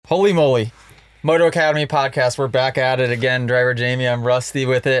Holy moly. Moto Academy podcast. We're back at it again. Driver Jamie, I'm rusty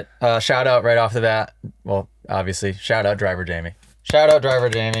with it. Shout out right off the bat. Well, obviously, shout out Driver Jamie. Shout out Driver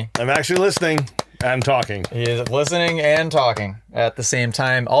Jamie. I'm actually listening and talking. He is listening and talking at the same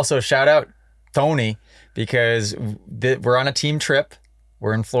time. Also, shout out Tony, because we're on a team trip.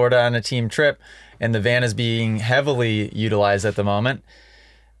 We're in Florida on a team trip, and the van is being heavily utilized at the moment.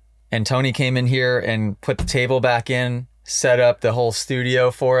 And Tony came in here and put the table back in, set up the whole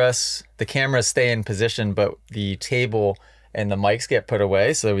studio for us. The cameras stay in position, but the table and the mics get put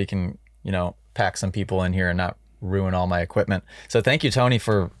away so we can, pack some people in here and not ruin all my equipment. So thank you, Tony,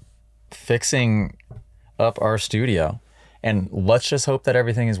 for fixing up our studio. And let's just hope that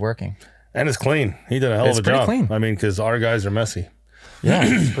everything is working. And it's clean. He did a hell of a job. It's pretty clean. I mean, because our guys are messy. Yeah,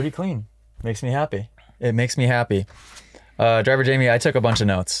 it's pretty clean. Makes me happy. It makes me happy. Driver Jamie, I took a bunch of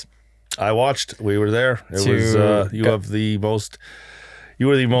notes. I watched. We were there. You were the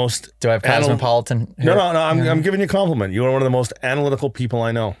most. Do I have cosmopolitan? No. I'm giving you a compliment. You are one of the most analytical people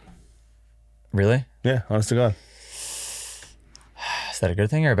I know. Really? Yeah, honest to God. Is that a good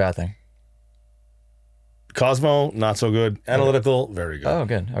thing or a bad thing? Cosmo, not so good. Analytical, very good. Oh,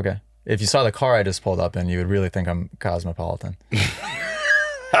 good. Okay. If you saw the car I just pulled up in, you would really think I'm cosmopolitan.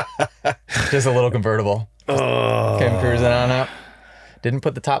 Just a little convertible. Came cruising on up. Didn't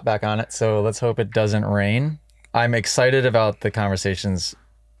put the top back on it, so let's hope it doesn't rain. I'm excited about the conversations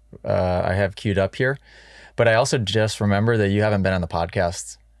I have queued up here, but I also just remember that you haven't been on the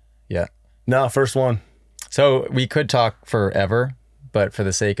podcast yet. No, first one. So we could talk forever, but for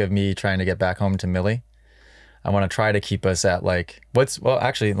the sake of me trying to get back home to Millie, I want to try to keep us at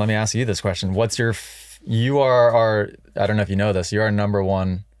actually, let me ask you this question. You are our, I don't know if you know this, you're our number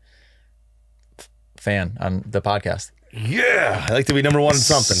one fan on the podcast. Yeah, I like to be number one in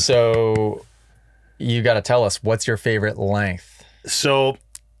something. So you got to tell us, what's your favorite length? So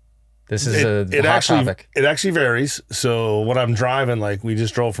this is a hot topic. It actually varies. So when I'm driving, like we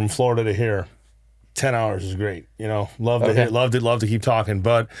just drove from Florida to here, 10 hours is great. Love to keep talking.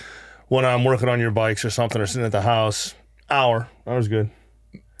 But when I'm working on your bikes or something or sitting at the house, hour's good.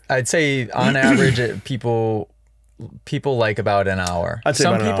 I'd say on average, people like about an hour.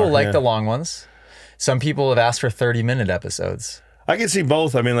 Some people like the long ones. Some people have asked for 30-minute episodes. I can see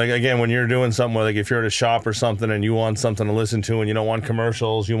both. I mean, like, again, when you're doing something like if you're at a shop or something and you want something to listen to and you don't want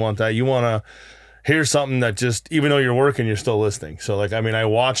commercials, you want that. You want to hear something that just, even though you're working, you're still listening. So, I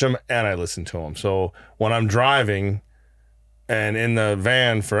watch them and I listen to them. So when I'm driving and in the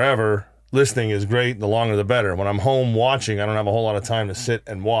van forever, listening is great. The longer, the better. When I'm home watching, I don't have a whole lot of time to sit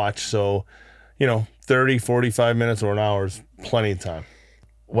and watch. So, 30, 45 minutes or an hour is plenty of time.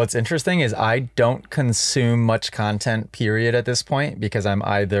 What's interesting is I don't consume much content, period, at this point, because I'm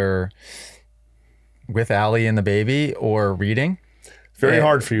either with Allie and the baby or reading. Very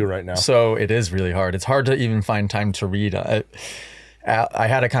hard for you right now. So it is really hard. It's hard to even find time to read. I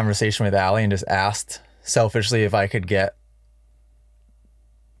had a conversation with Allie and just asked selfishly if I could get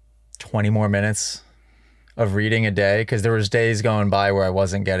 20 more minutes of reading a day, because there was days going by where I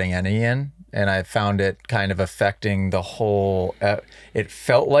wasn't getting any in. And I found it kind of affecting the whole, it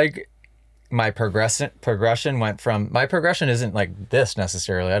felt like my progression went from, my progression isn't like this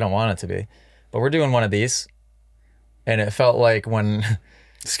necessarily. I don't want it to be, but we're doing one of these. And it felt like when...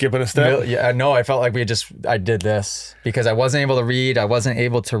 Skipping a step? Yeah, no, I felt like I did this because I wasn't able to read. I wasn't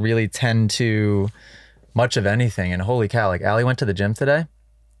able to really tend to much of anything. And holy cow, like Allie went to the gym today.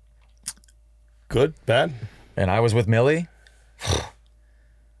 Good, bad? And I was with Millie.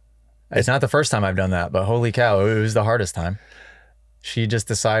 It's not the first time I've done that, but holy cow, it was the hardest time. She just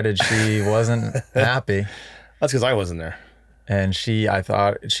decided she wasn't happy. That's because I wasn't there. And I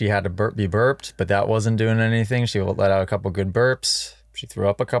thought she had to be burped, but that wasn't doing anything. She let out a couple good burps. She threw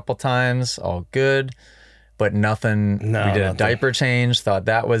up a couple times, all good, but nothing. We did a diaper change, thought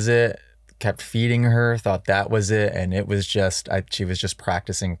that was it. Kept feeding her, thought that was it. And it was just, she was just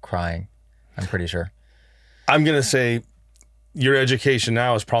practicing crying, I'm pretty sure. I'm going to say, your education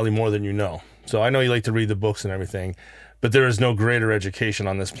now is probably more than you know. So I know you like to read the books and everything, but there is no greater education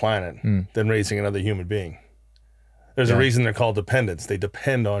on this planet than raising another human being. There's a reason they're called dependents. They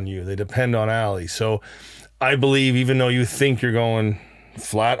depend on you. They depend on Allie. So I believe even though you think you're going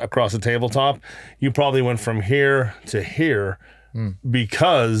flat across the tabletop, you probably went from here to here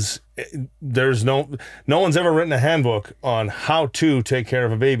because there's no one's ever written a handbook on how to take care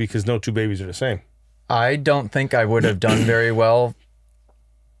of a baby, because no two babies are the same. I don't think I would have done very well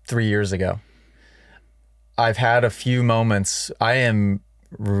 3 years ago. I've had a few moments. I am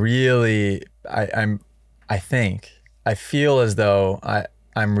really, I feel as though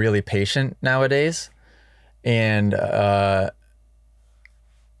I'm really patient nowadays. And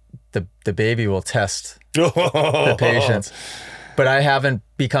the baby will test the patience. But I haven't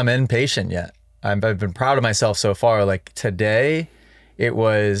become impatient yet. I've been proud of myself so far. Like today, it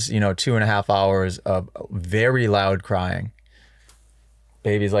was, 2.5 hours of very loud crying.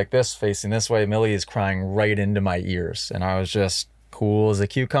 Baby's like this, facing this way. Millie is crying right into my ears. And I was just cool as a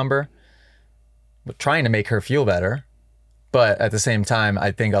cucumber, but trying to make her feel better. But at the same time,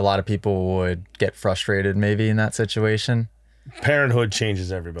 I think a lot of people would get frustrated maybe in that situation. Parenthood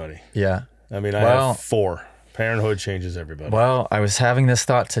changes everybody. Yeah. I mean, I have 4. Parenthood changes everybody. Well, I was having this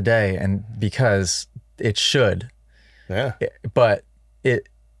thought today, and because it should. Yeah.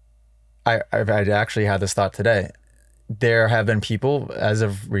 I actually had this thought today. There have been people as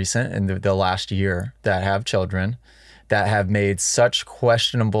of recent in the last year that have children that have made such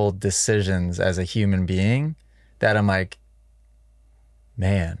questionable decisions as a human being that I'm like,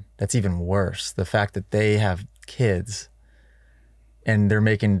 man, that's even worse. The fact that they have kids and they're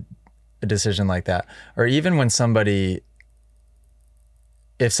making a decision like that. Or even when if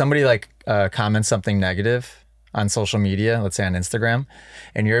somebody like comments something negative on social media, let's say on Instagram,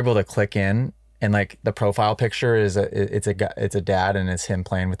 and you're able to click in and like the profile picture is it's a dad and it's him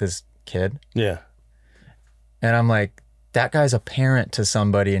playing with his kid. Yeah. And I'm like, that guy's a parent to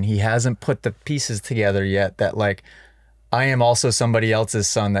somebody and he hasn't put the pieces together yet that like, I am also somebody else's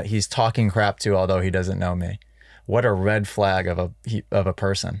son that he's talking crap to, although he doesn't know me. What a red flag of a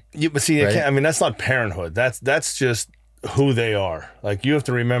person. Yeah, but see, right? I mean, that's not parenthood. That's just who they are. Like, you have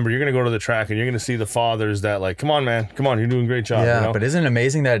to remember, you're going to go to the track and you're going to see the fathers that like, come on, man, come on, you're doing a great job. Yeah, but isn't it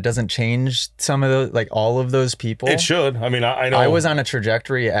amazing that it doesn't change some of those, like all of those people? It should. I mean, I know. I was on a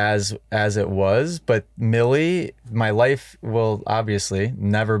trajectory as it was, but Millie, my life will obviously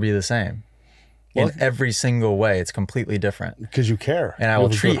never be the same. In every single way, it's completely different. Because you care. And I will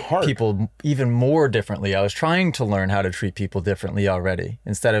treat people even more differently. I was trying to learn how to treat people differently already.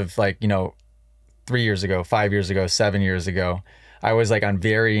 Instead of like, 3 years ago, 5 years ago, 7 years ago, I was like on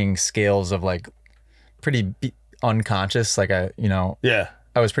varying scales of like pretty unconscious. Like I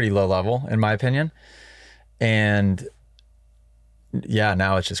was pretty low level in my opinion. And yeah,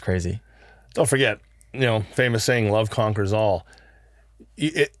 now it's just crazy. Don't forget, famous saying, love conquers all.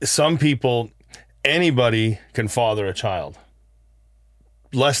 Some people, anybody can father a child.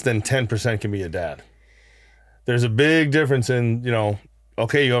 Less than 10% can be a dad. There's a big difference in,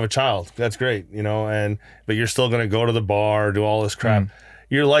 okay, you have a child. That's great, but you're still going to go to the bar, do all this crap.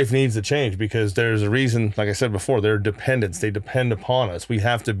 Your life needs to change because there's a reason, like I said before, they're dependents. They depend upon us. We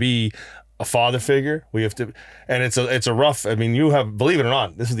have to be a father figure. We have to, and it's a rough, believe it or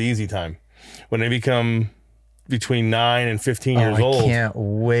not, this is the easy time. When they become between 9 and 15 years old. I can't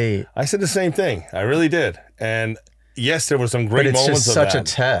wait. I said the same thing. I really did. And yes, there were some great moments of that. But it's just such a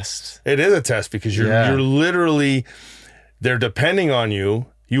test. It is a test because you're literally, they're depending on you.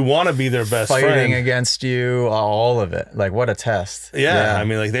 You want to be their best friend. Fighting against you, all of it. Like, what a test. Yeah. I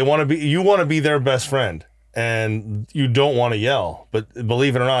mean, like you want to be their best friend and you don't want to yell. But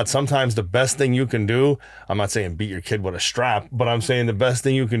believe it or not, sometimes the best thing you can do, I'm not saying beat your kid with a strap, but I'm saying the best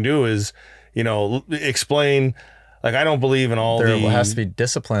thing you can do is, explain, like, I don't believe in there has to be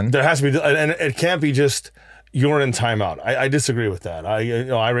discipline. There has to be, and it can't be just you're in timeout. I disagree with that.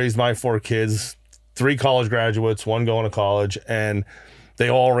 I raised my 4 kids, 3 college graduates, 1 going to college, and they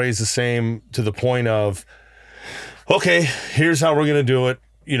all raised the same to the point of, okay, here's how we're going to do it.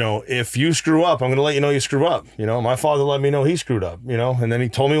 If you screw up, I'm going to let you know you screw up. My father let me know he screwed up, and then he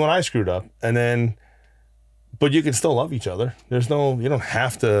told me when I screwed up, but you can still love each other. You don't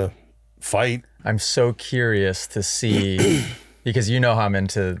have to fight. I'm so curious to see because how I'm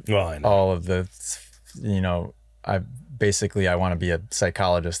into all of the, I want to be a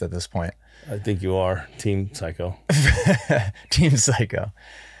psychologist at this point. I think you are team psycho. Team psycho.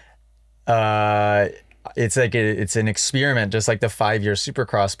 It's like it's an experiment, just like the 5-year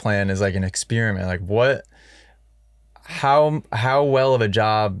Supercross plan is like an experiment. Like how well of a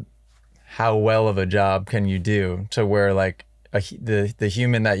job can you do to where like the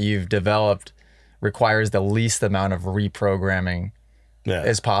human that you've developed requires the least amount of reprogramming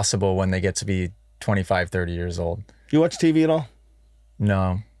as possible when they get to be 25, 30 years old. You watch TV at all?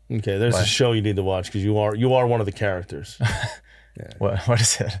 No. Okay, there's a show you need to watch because you are one of the characters. Yeah. What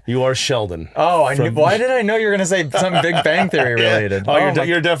is it? You are Sheldon. Oh, I knew. Why did I know you were going to say something Big Bang Theory related? Yeah.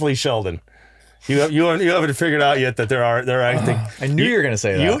 You're definitely Sheldon. You haven't figured out yet that there are acting. I knew you were going to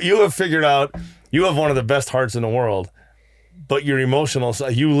say that. You have figured out you have one of the best hearts in the world, but you're emotional. So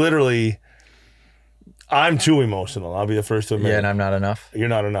you literally. I'm too emotional. I'll be the first to admit. Yeah, and I'm not enough. You're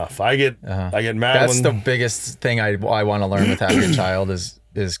not enough. I get mad. That's the biggest thing I want to learn with having a child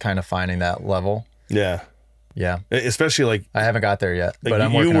is kind of finding that level. Yeah. Yeah. Especially like I haven't got there yet, but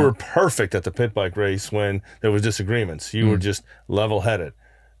I'm you working were on it. perfect at the pit bike race when there was disagreements. You were just level-headed.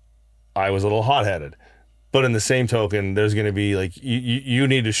 I was a little hot-headed. But in the same token, there's going to be like you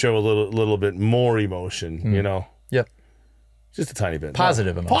need to show a little bit more emotion, you know. Yep. Just a tiny bit.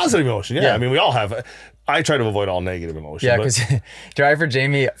 Positive emotion. Positive emotion. Yeah. Yeah. I mean, we all have. I try to avoid all negative emotion. Yeah, but because driver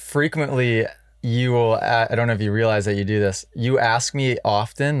Jamie, frequently you will, I don't know if you realize that you do this. You ask me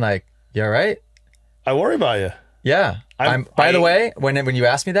often, like, you all right? I worry about you. Yeah. By the way, when you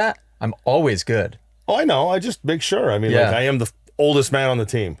ask me that, I'm always good. Oh, I know. I just make sure. I mean, like, I am the oldest man on the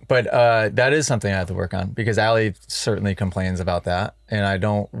team. But that is something I have to work on, because Allie certainly complains about that. And I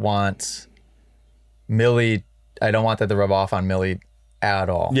don't want Millie, I don't want that to rub off on Millie at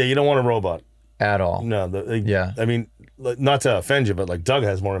all. Yeah, you don't want a robot. At all. No. Yeah. I mean, not to offend you, but like Doug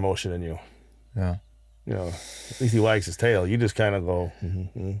has more emotion than you. Yeah. You know, at least he wags his tail. You just kind of go,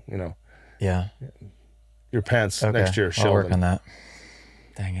 you know. Yeah. Your pants Okay. next year. I'll work on that.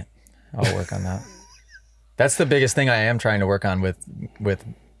 Dang it. I'll work on that. That's the biggest thing I am trying to work on with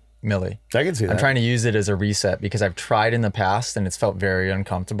Millie. I can see that. I'm trying to use it as a reset, because I've tried in the past and it's felt very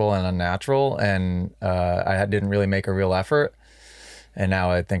uncomfortable and unnatural, and I didn't really make a real effort, and now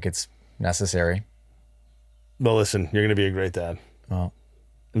I think it's necessary. Well, listen, you're going to be a great dad. Well,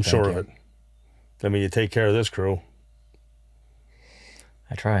 I'm sure of you. it. I mean, you take care of this crew.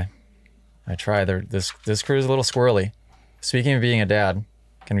 I try. This crew is a little squirrely. Speaking of being a dad,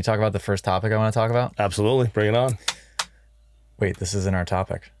 can we talk about the first topic I want to talk about? Absolutely. Bring it on. Wait, this isn't our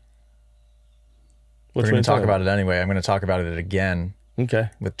topic. Which We're going to one talk about it anyway. I'm going to talk about it again Okay.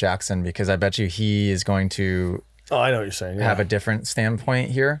 with Jackson, because I bet you he is going to Oh, I know what you're saying. Yeah. have a different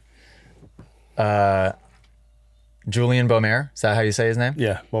standpoint here. Julian Beaumer, is that how you say his name?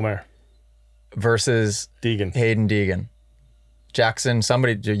 Yeah, Beaumer. Versus Deegan. Hayden Deegan. Jackson, but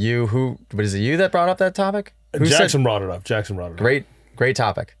is it you that brought up that topic? Who Jackson said, brought it up. great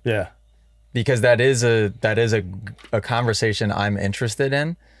topic. Yeah. Because that is a conversation I'm interested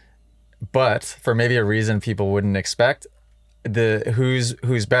in, but for maybe a reason people wouldn't expect.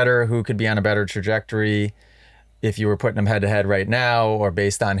 Who's better, who could be on a better trajectory if you were putting them head to head right now, or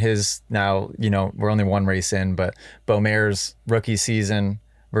based on his, now, you know, we're only one race in, but Beaumer's rookie season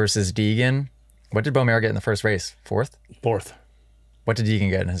versus Deegan. What did Beaumer get in the first race? Fourth? What did Deegan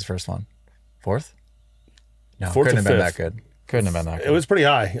get in his first one? Fourth? No, Fourth couldn't or have been fifth. that good. Couldn't have been that good. It was pretty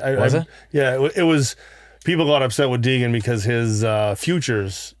high. Was it? Yeah, it was. People got upset with Deegan because his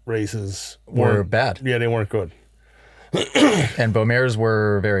futures races Were bad. Yeah, they weren't good. And Beaumer's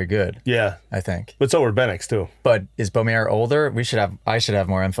were very good, Yeah, I think. but so were Bennick's too. But is Beaumer older? I should have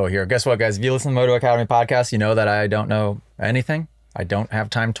more info here. Guess what, guys? If you listen to the Moto Academy podcast, you know that I don't know anything. I don't have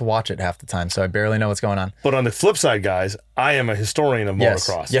time to watch it half the time, so I barely know what's going on. But on the flip side, guys, I am a historian of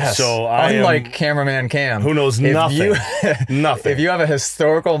motocross. Yes. So unlike cameraman Cam, who knows nothing. Nothing. If you have a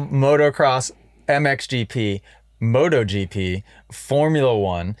historical motocross, MXGP, MotoGP, Formula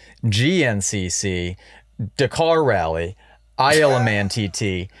One, GNCC, Dakar Rally, Isle Man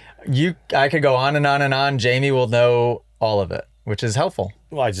TT, I could go on and on and on. Jamie will know all of it, which is helpful.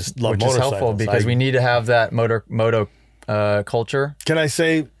 Well, I just love Which is motorcycles. helpful, because we need to have that moto culture. Can I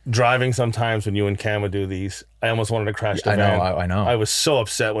say, driving sometimes when you and Cam would do these, I almost wanted to crash the van. I know. I was so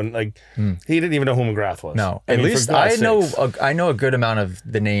upset when he didn't even know who McGrath was. No, I at mean, least for God's sakes. I know a good amount of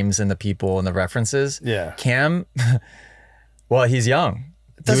the names and the people and the references. Yeah. Cam, well, he's young.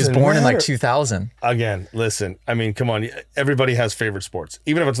 He was Doesn't born in like matter. 2000. Again, listen, I mean, come on. Everybody has favorite sports,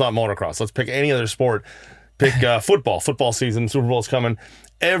 even if it's not motocross. Let's pick any other sport. Pick football. Football season, Super Bowl's coming.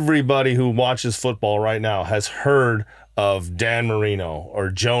 Everybody who watches football right now has heard of Dan Marino or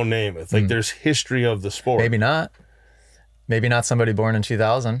Joe Namath. Like, there's history of the sport. Maybe not. Maybe not somebody born in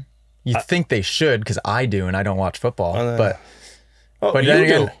 2000. You think they should, because I do, and I don't watch football. But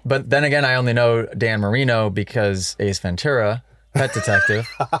then again, I only know Dan Marino because Ace Ventura, Pet Detective,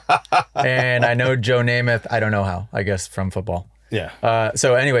 and I know Joe Namath. I don't know how. I guess from football. Yeah.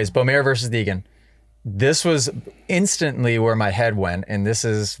 So, anyways, Beaumer versus Deegan. This was instantly where my head went, and this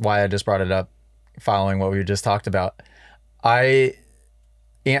is why I just brought it up, following what we just talked about. I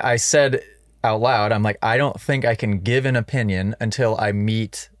said out loud, I'm like, I don't think I can give an opinion until I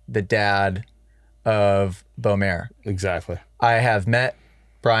meet the dad of Beaumer. Exactly. I have met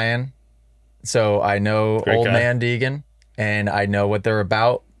Brian, so I know Great old guy. man Deegan, and I know what they're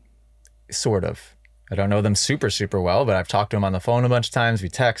about, sort of. I don't know them super, super well, but I've talked to him on the phone a bunch of times. We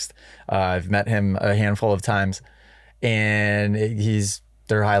text. I've met him a handful of times, and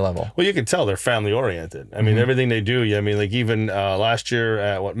they're high level. Well, you can tell they're family oriented. I mean, everything they do. I mean, like even last year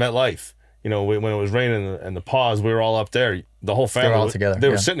at MetLife, you know, when it was raining and the pause, we were all up there. The whole family all together, They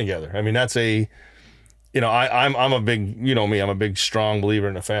were yeah. sitting together. I mean, that's a I'm a big, me, I'm a big, strong believer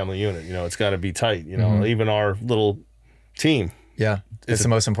in a family unit. It's got to be tight. Even our little team. Yeah, it's the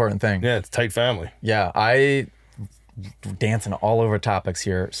most important thing. Yeah, it's a tight family. Yeah, I dancing all over topics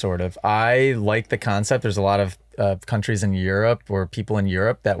here, sort of. I like the concept. There's a lot of countries in Europe or people in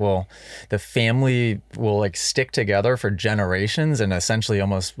Europe that the family will like stick together for generations and essentially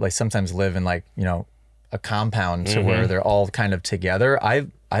almost like sometimes live in like, a compound to where they're all kind of together. I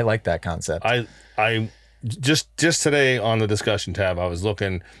like that concept. I just today on the discussion tab, I was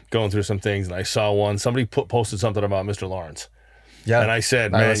going through some things, and I saw somebody posted something about Mr. Lawrence. Yeah. And I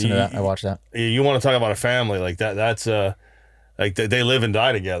said, man, I listened to that. I watched that. You want to talk about a family like that? That's like they live and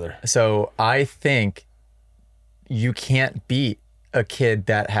die together. So I think you can't beat a kid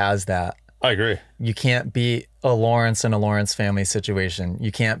that has that. I agree. You can't beat a Lawrence and a Lawrence family situation.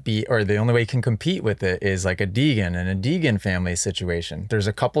 You can't beat, or the only way you can compete with it is like a Deegan and a Deegan family situation. There's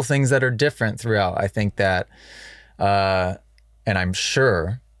a couple things that are different throughout. I think that, and I'm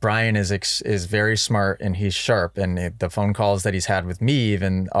sure Brian is very smart and he's sharp. And the phone calls that he's had with me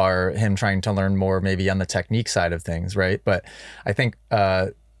even are him trying to learn more maybe on the technique side of things, right? But I think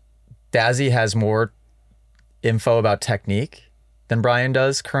Dazzy has more info about technique than Brian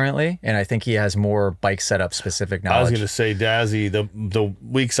does currently, and I think he has more bike setup specific knowledge. I was going to say, Dazzy, the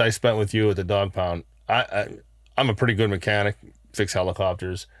weeks I spent with you at the dog pound, I'm a pretty good mechanic, fix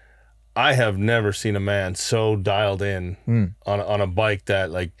helicopters. I have never seen a man so dialed in on a bike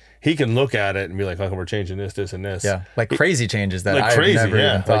that like he can look at it and be like, "Okay, we're changing this, and this." Yeah, like crazy changes that like I crazy, never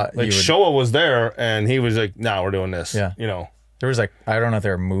even thought. Like Showa was there, and he was like, "Nah, we're doing this." Yeah, there was like, I don't know if they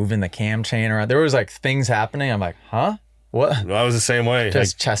were moving the cam chain around. There was like things happening. I'm like, huh? What? I was the same way.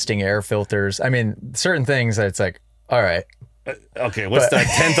 Just testing air filters. I mean, certain things that it's like, all right. Okay, what's that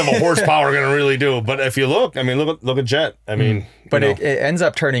tenth of a horsepower going to really do? But if you look, I mean, look at Jet. I mean, but it ends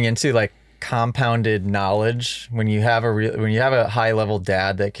up turning into like compounded knowledge when you have a high level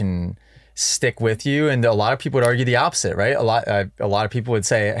dad that can stick with you. And a lot of people would argue the opposite, right? A lot of people would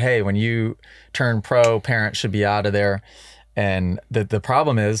say, hey, when you turn pro, parents should be out of there. And the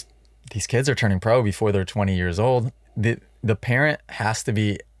problem is these kids are turning pro before they're 20 years old. The parent has to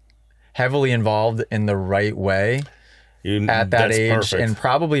be heavily involved in the right way at that age, perfect. And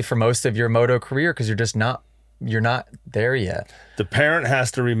probably for most of your moto career, because you're not there yet. The parent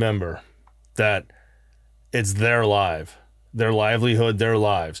has to remember that it's their livelihood, their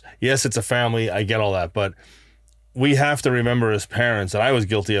lives. Yes, it's a family. I get all that, but we have to remember as parents, and I was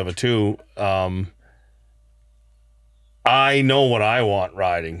guilty of it too. I know what I want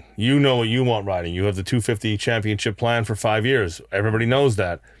riding. You know what you want riding. You have the 250 championship plan for 5 years. Everybody knows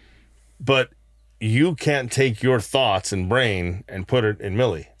that. But you can't take your thoughts and brain and put it in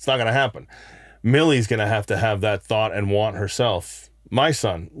Millie. It's not going to happen. Millie's going to have that thought and want herself. My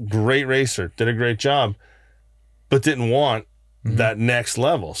son, great racer, did a great job, but didn't want that next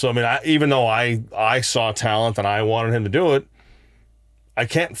level. So, I mean, even though I saw talent and I wanted him to do it, I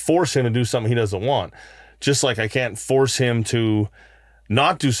can't force him to do something he doesn't want. Just like I can't force him to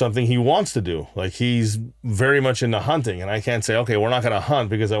not do something he wants to do. Like he's very much into hunting, and I can't say, okay, we're not going to hunt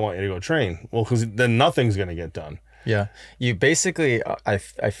because I want you to go train. Well, because then nothing's going to get done. Yeah. You basically, I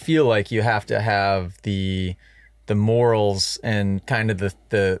feel like you have to have the morals and kind of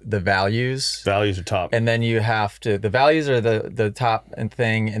the values. Values are top. And then you have to, the values are the top and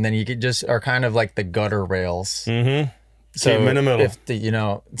thing, and then you could just are kind of like the gutter rails. Mm-hmm. So keep them in the middle. If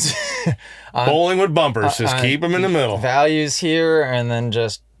bowling with bumpers, just keep them in the middle. Values here, and then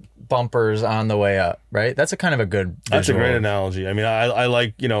just bumpers on the way up, right? That's a kind of a good visual. That's a great analogy. I mean, I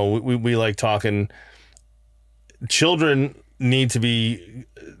like, we like talking. Children need to be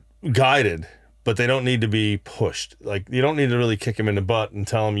guided, but they don't need to be pushed. Like, you don't need to really kick them in the butt and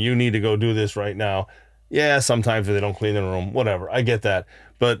tell them, you need to go do this right now. Yeah, sometimes if they don't clean their room, whatever. I get that.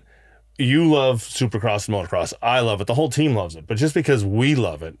 But you love Supercross and motocross. I love it. The whole team loves it. But just because we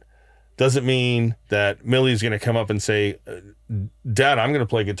love it doesn't mean that Millie's going to come up and say, Dad, I'm going to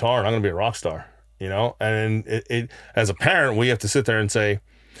play guitar and I'm going to be a rock star. And it as a parent, we have to sit there and say,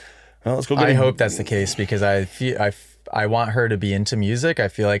 well, let's go get I hope that's the case, because I want her to be into music. I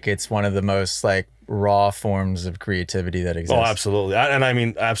feel like it's one of the most like raw forms of creativity that exists. Oh, absolutely. I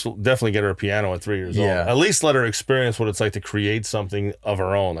mean, absolutely, definitely get her a piano at 3 years old. At least let her experience what it's like to create something of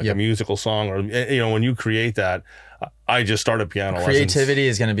her own, like a musical song, or when you create that. I just started piano Creativity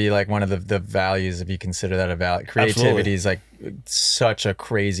lessons. is going to be like one of the values, if you consider that a value. Creativity is like such a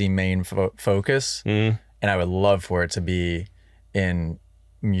crazy main focus, and I would love for it to be in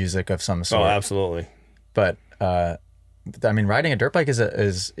music of some sort. Oh, absolutely. But I mean, riding a dirt bike is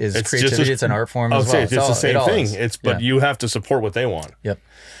creativity. It's an art form as well. It's the same thing. But you have to support what they want. Yep.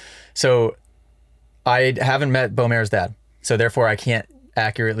 So I haven't met Beaumare's dad, so therefore I can't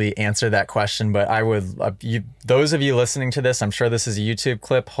accurately answer that question, but I would, those of you listening to this, I'm sure this is a YouTube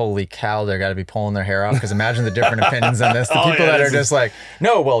clip. Holy cow, they're got to be pulling their hair out, because imagine the different opinions on this. The people that are just like,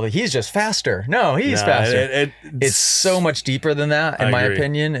 no, well, he's just faster. No, he's faster. It's so much deeper than that, in my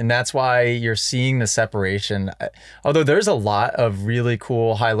opinion, and that's why you're seeing the separation. Although there's a lot of really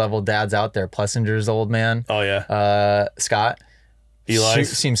cool high-level dads out there. Plessinger's old man. Oh, yeah. Scott. Eli.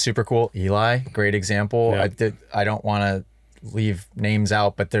 Seems super cool. Eli, great example. Yeah. I don't want to leave names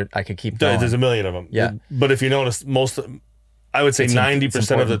out, but I could keep going. There's a million of them. Yeah. But if you notice, I would say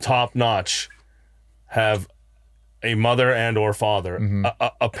 90% of the top notch have a mother and or father,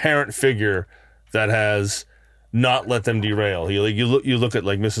 a parent figure that has not let them derail. You look at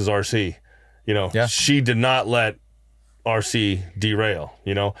like Mrs. RC, she did not let RC derail.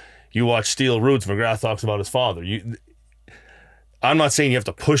 You watch Steel Roots, McGrath talks about his father. I'm not saying you have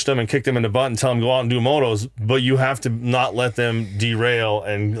to push them and kick them in the butt and tell them go out and do motos, but you have to not let them derail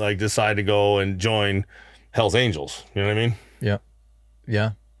and like decide to go and join Hell's Angels. You know what I mean? Yeah.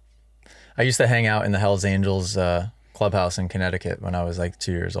 Yeah. I used to hang out in the Hell's Angels clubhouse in Connecticut when I was like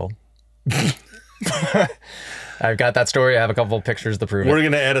 2 years old. I've got that story. I have a couple of pictures to prove it. We're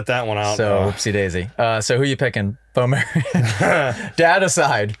going to edit that one out. So whoopsie daisy. So who you picking? Beaumare. Dad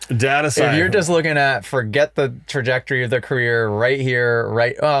aside. If you're just looking at, forget the trajectory of the career right here,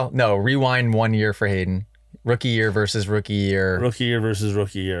 rewind 1 year for Hayden. Rookie year versus rookie year. Rookie year versus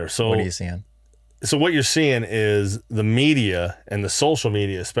rookie year. So what are you seeing? So what you're seeing is the media, and the social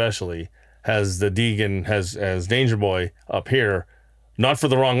media especially, has the Deegan, has Danger Boy up here, not for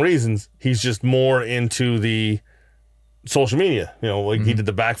the wrong reasons. He's just more into the social media, he did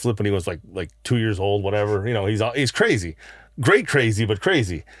the backflip when he was like 2 years old, whatever. He's crazy, great crazy, but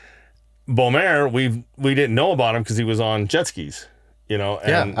crazy. Beaumare, we didn't know about him because he was on jet skis, and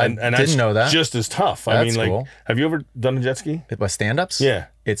I that's didn't know that. Just as tough. That's cool. Have you ever done a jet ski? With stand-ups? Yeah,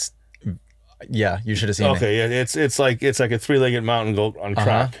 you should have seen it. Okay, yeah, it's like a three-legged mountain goat on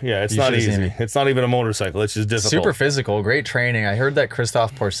track. Yeah, it's not easy. It's not even a motorcycle. It's just difficult. Super physical, great training. I heard that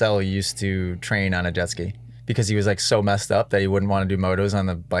Christophe Porcel used to train on a jet ski, because he was like so messed up that he wouldn't want to do motos on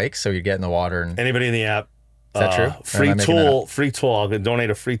the bike, so he'd get in the water. And anybody in the app, is that true? Free tool. I'll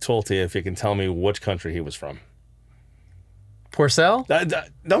donate a free tool to you if you can tell me which country he was from. Porcel?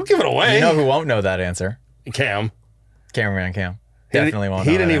 Don't give it away. You know who won't know that answer? Cameraman Cam. Definitely won't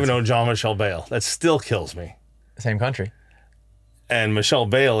know. He didn't even know Jean-Michel Bale. That still kills me. Same country. And Michel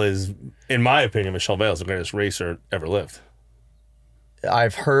Bale is, in my opinion, Michel Bale is the greatest racer ever lived.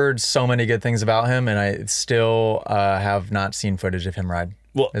 I've heard so many good things about him, and I still have not seen footage of him ride.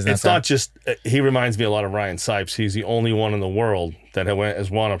 Well, it's not just, he reminds me a lot of Ryan Sipes. He's the only one in the world that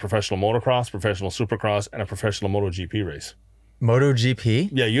has won a professional motocross, professional supercross, and a professional MotoGP race. MotoGP?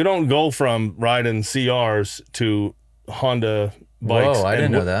 Yeah, you don't go from riding CRs to Honda bikes. Whoa, I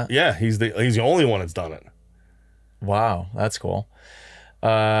didn't know that. Yeah, he's the only one that's done it. Wow, that's cool. Who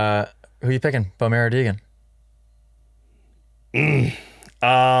are you picking, Beaumare or Deegan?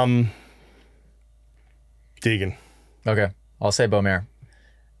 Deegan. Okay, I'll say Beaumare.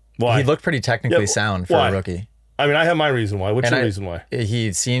 Why? He looked pretty technically sound for a rookie. I mean, I have my reason why. What's your reason why?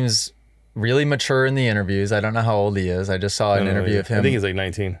 He seems really mature in the interviews. I don't know how old he is. I just saw an interview of him. I think he's like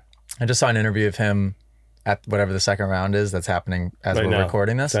 19. I just saw an interview of him at whatever the second round is that's happening as we're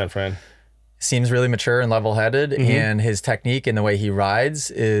recording this. San Fran. Seems really mature and level-headed, and his technique and the way he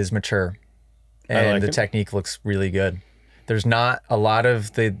rides is mature, and the technique looks really good. There's not a lot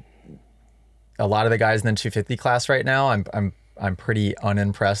of the guys in the 250 class right now. I'm pretty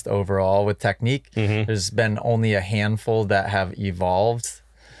unimpressed overall with technique. There's been only a handful that have evolved,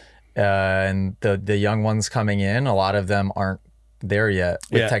 and the young ones coming in, a lot of them aren't there yet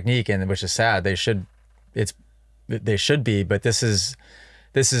with technique, and which is sad. They should be, but this is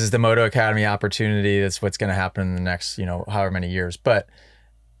the Moto Academy opportunity. That's what's going to happen in the next, however many years. But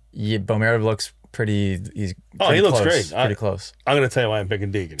Beaumare looks he looks great. Pretty close. I'm going to tell you why I'm picking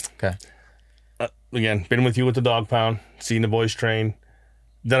Deegan. Okay. Again, been with you with the dog pound, seen the boys train.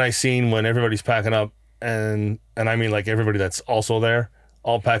 Then I seen when everybody's packing up, and I mean like everybody that's also there,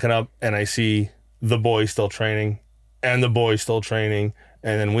 all packing up, and I see the boys still training, and the boys still training,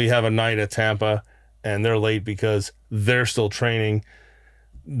 and then we have a night at Tampa, and they're late because they're still training.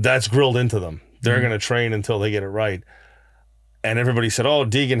 That's grilled into them. They're going to train until they get it right. And everybody said, oh,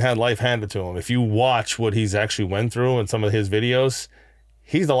 Deegan had life handed to him. If you watch what he's actually went through in some of his videos,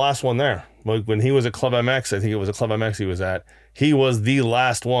 he's the last one there. Like when he was at Club MX, I think it was a Club MX he was at, he was the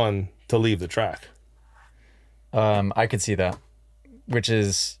last one to leave the track. I could see that,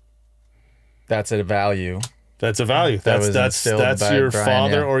 that's a value. That's a value. That was That's instilled by your Brian,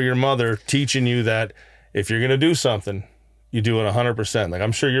 father yeah. or your mother teaching you that if you're going to do something, you do it 100%. Like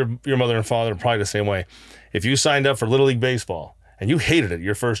I'm sure your mother and father are probably the same way. If you signed up for Little League Baseball and you hated it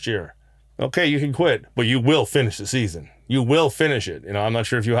your first year, okay, you can quit, but you will finish the season. You will finish it. You know, I'm not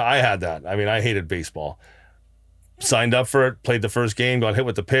sure if I had that. I mean, I hated baseball. Signed up for it, played the first game, got hit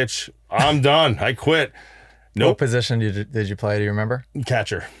with the pitch. I'm done. I quit. Nope. What position did you play? Do you remember?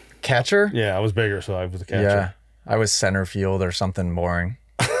 Catcher. Catcher? Yeah, I was bigger, so I was a catcher. Yeah. I was center field or something boring.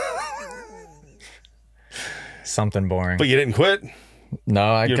 Something boring. But you didn't quit?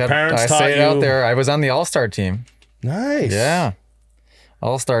 No, I parents taught stayed you- out there. I was on the All-Star team. Nice. Yeah.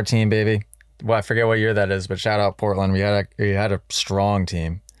 All-Star team, baby. Well, I forget what year that is, but shout out Portland. We had a strong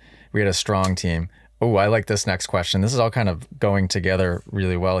team. We had a strong team. Oh, I like this next question. This is all kind of going together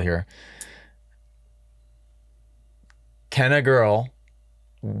really well here. Can a girl,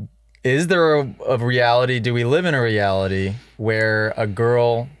 is there a reality, do we live in a reality where a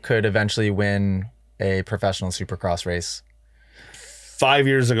girl could eventually win a professional supercross race? 5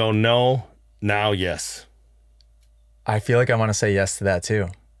 years ago, no. Now, yes. I feel like I want to say yes to that too.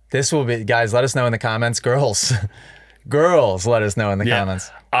 This will be, guys, let us know in the comments. Girls, let us know in the comments.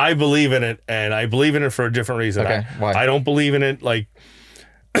 I believe in it, and I believe in it for a different reason. Okay, why? I don't believe in it like,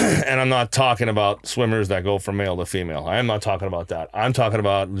 and I'm not talking about swimmers that go from male to female. I am not talking about that. I'm talking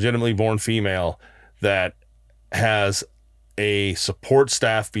about legitimately born female that has a support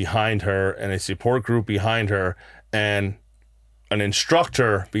staff behind her and a support group behind her and an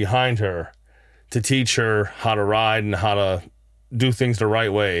instructor behind her to teach her how to ride and how to do things the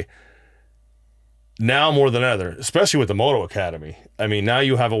right way. Now more than ever, especially with the Moto Academy. I mean, now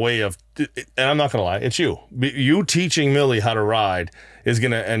you have a way of, and I'm not going to lie, it's you. You teaching Millie how to ride is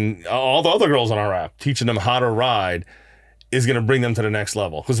going to, and all the other girls on our app, teaching them how to ride is going to bring them to the next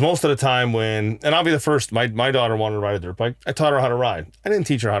level. Because most of the time when, and I'll be the first, my daughter wanted to ride a dirt bike. I taught her how to ride. I didn't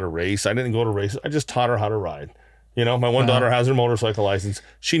teach her how to race. I didn't go to races. I just taught her how to ride. You know, my one daughter has her motorcycle license.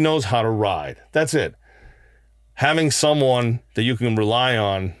 She knows how to ride. That's it. Having someone that you can rely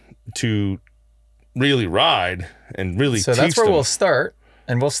on to really ride and really teach them. So that's where we'll start,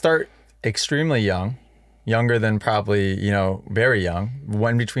 and we'll start extremely young, younger than probably, very young.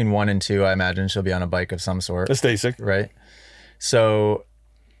 Between 1 and 2, I imagine she'll be on a bike of some sort. That's basic. Right? So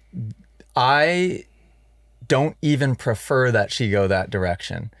I don't even prefer that she go that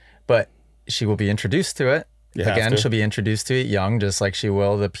direction, but she will be introduced to it. Again, she'll be introduced to it young, just like she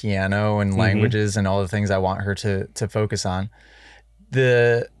will the piano and languages and all the things I want her to focus on.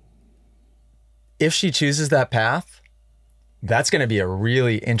 If she chooses that path, that's going to be a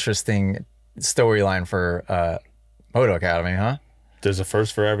really interesting storyline for Moto Academy, huh? There's a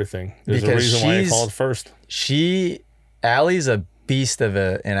first for everything. There's Because a reason why I call it first. Allie's a beast of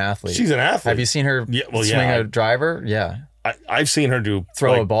an athlete. She's an athlete. Have you seen her swing a driver? Yeah. I've seen her do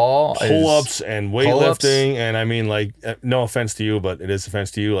a ball, pull-ups and weightlifting, and I mean, like, no offense to you, but it is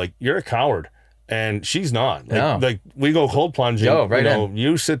offense to you. Like, you're a coward, and she's not. Like we go cold plunging.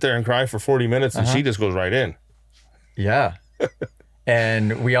 You sit there and cry for 40 minutes, and she just goes right in. Yeah,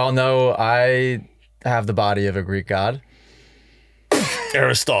 and we all know I have the body of a Greek god,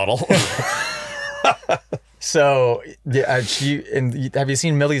 Aristotle. So have you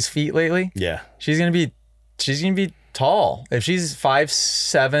seen Millie's feet lately? Yeah, she's gonna be tall. If she's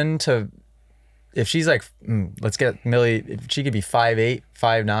 5'7" if she's like, let's get Millie, if she could be 5'8",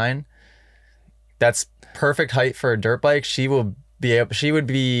 5'9", that's perfect height for a dirt bike. It would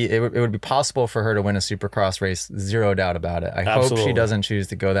be possible for her to win a supercross race, zero doubt about it. I hope she doesn't choose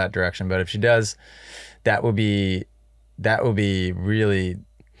to go that direction, but if she does, that would be really,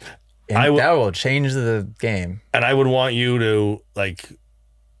 that will change the game. And I would want you to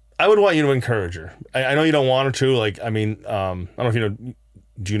encourage her. I know you don't want her to. Like, I mean, I don't know if you know.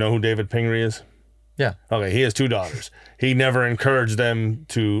 Do you know who David Pingree is? Yeah. Okay, he has 2 daughters. He never encouraged them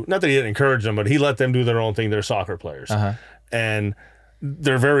to. Not that he didn't encourage them, but he let them do their own thing. They're soccer players, and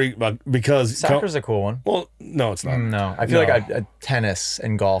they're very because soccer's a cool one. Well, no, it's not. No, I feel like tennis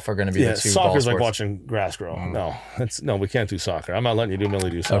and golf are going to be the two. Soccer's like watching grass grow. No, we can't do soccer. I'm not letting you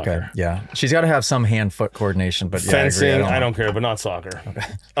Millie do soccer. Okay, yeah, she's got to have some hand-foot coordination. But fencing, I don't care, but not soccer. Okay.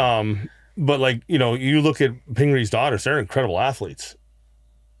 But like you look at Pingree's daughters; they're incredible athletes.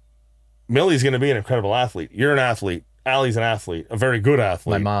 Millie's going to be an incredible athlete. You're an athlete. Allie's an athlete, a very good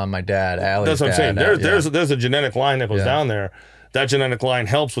athlete. My mom, my dad, Allie's That's what I'm saying. There's a genetic line that goes down there. That genetic line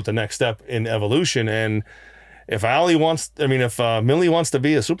helps with the next step in evolution. And if Millie wants to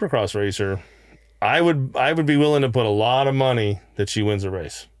be a supercross racer, I would be willing to put a lot of money that she wins a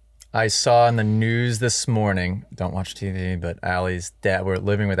race. I saw in the news this morning, don't watch TV, but Allie's dad, we're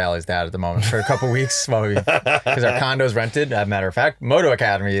living with Allie's dad at the moment for a couple weeks because our condo's rented. As a matter of fact, Moto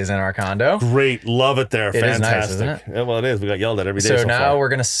Academy is in our condo. Great. Love it there. It Fantastic. is nice, isn't it? Yeah, well, it is. We got yelled at every day So so now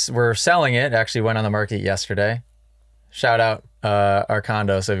far. we're selling it. Actually went on the market yesterday. Shout out our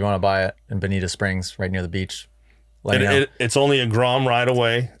condo. So if you want to buy it in Bonita Springs, right near the beach, let me know. It's only a Grom ride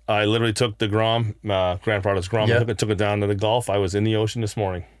away. I literally took the Grom, grandfather's Grom. Yep. I took it down to the Gulf. I was in the ocean this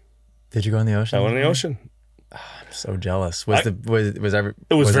morning. Did you go in the ocean? I went in the ocean. I'm so jealous. Was It was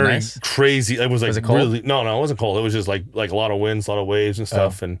very nice? crazy. It was like it cold? really no, it wasn't cold. It was just like a lot of winds, a lot of waves and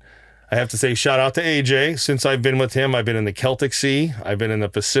stuff. And I have to say, shout out to AJ. Since I've been with him, I've been in the Celtic Sea, I've been in the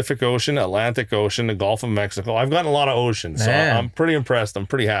Pacific Ocean, Atlantic Ocean, the Gulf of Mexico. I've gotten a lot of oceans, so Man. I'm pretty impressed. I'm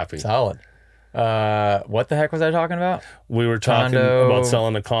pretty happy. Solid. What the heck was I talking about? We were talking Condo. about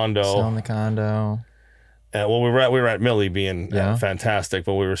selling the condo. Selling the condo. Well, we were at Millie being fantastic,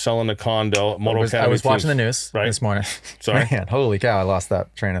 but we were selling the condo. I was watching the news this morning. Sorry? Man, holy cow, I lost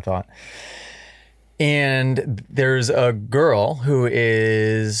that train of thought. And there's a girl who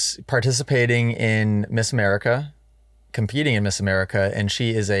is participating in Miss America, competing in Miss America, and she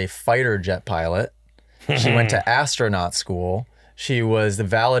is a fighter jet pilot. She went to astronaut school. She was the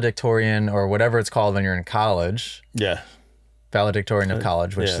valedictorian, or whatever it's called when you're in college. Yeah. Valedictorian of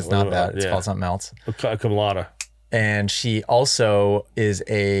college, which is not that. It's called something else. A cum laude. And she also is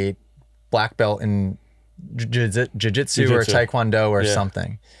a black belt in jiu-jitsu or taekwondo or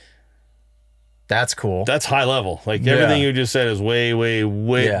something. That's cool. That's high level. Like everything you just said is way.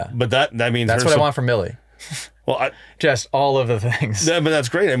 Yeah. But that means that's what I want from Millie. Well, just all of the things. But that's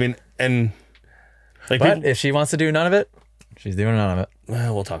great. I mean, and like, but if she wants to do none of it, she's doing none of it.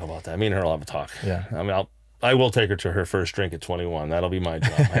 Well, we'll talk about that. Me and her will have a talk. Yeah. I mean, I will take her to her first drink at 21. That'll be my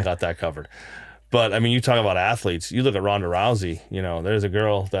job. I got that covered. But I mean, you talk about athletes. You look at Ronda Rousey. You know, there's a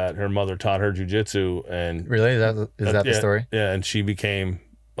girl that her mother taught her jujitsu, and really, is that the story? Yeah, and she became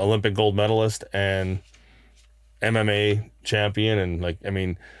Olympic gold medalist and MMA champion, and like, I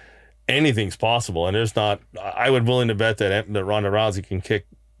mean, anything's possible. And there's not. I would willing to bet that Ronda Rousey can kick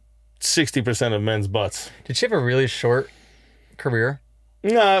 60% of men's butts. Did she have a really short career?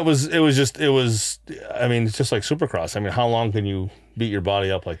 No, it was. I mean, it's just like Supercross. I mean, how long can you beat your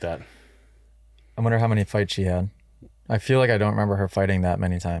body up like that? I wonder how many fights she had. I feel like I don't remember her fighting that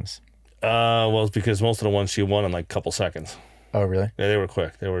many times. Well, it's because most of the ones she won in like a couple seconds. Oh, really? Yeah, they were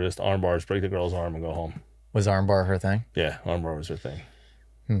quick. They were just arm bars, break the girl's arm and go home. Was armbar her thing? Yeah, armbar was her thing.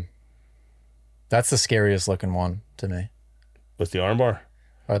 That's the scariest looking one to me. What's the armbar?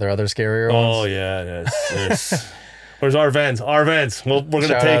 Are there other scarier ones? Oh yeah, there's Where's Arvenz? We're gonna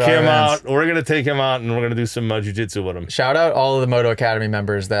Shout take out him Arvenz. out. We're gonna take him out, and we're gonna do some jiu-jitsu with him. Shout out all of the Moto Academy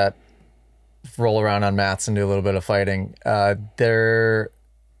members that roll around on mats and do a little bit of fighting. There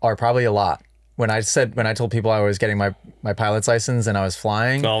are probably a lot. When I told people I was getting my pilot's license and I was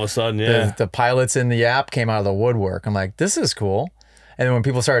flying, All of a sudden, yeah. the pilots in the app came out of the woodwork. I'm like, this is cool. And then when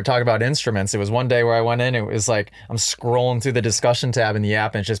people started talking about instruments, it was one day where I went in, it was like I'm scrolling through the discussion tab in the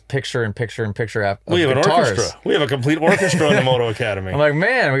app, and it's just picture and picture and picture of We have an guitars. orchestra. We have a complete orchestra in the Moto Academy. I'm like,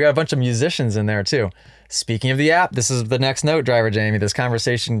 man, we got a bunch of musicians in there too. Speaking of the app, this is the next note, Driver Jamie. This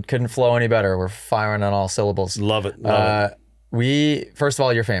conversation couldn't flow any better. We're firing on all syllables. Love it. First of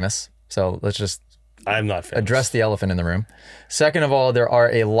all, you're famous. So let's just I'm not famous. address the elephant in the room. Second of all, there are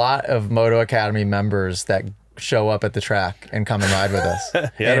a lot of Moto Academy members that show up at the track and come and ride with us. Yeah,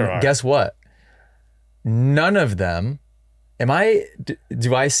 there are. Guess what? None of them.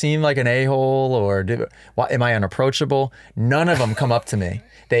 Do I seem like an a-hole, or am I unapproachable? None of them come up to me.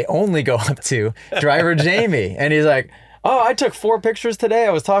 They only go up to Driver Jamie, and he's like, oh, I took 4 pictures today.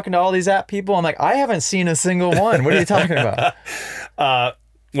 I was talking to all these app people. I'm like, I haven't seen a single one. What are you talking about?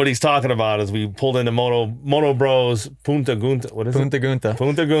 What he's talking about is we pulled into Moto Bros, Punta Gunta. What is Punta it? Gunta.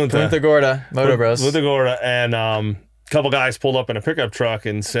 Punta Gunta. Punta Gorda, Moto Bros. Punta Gorda. And a couple guys pulled up in a pickup truck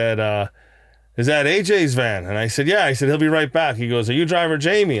and said, is that AJ's van? And I said, yeah. I said, he'll be right back. He goes, are you Driver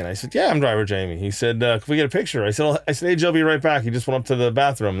Jamie? And I said, yeah, I'm Driver Jamie. He said, can we get a picture? I said, AJ will be right back. He just went up to the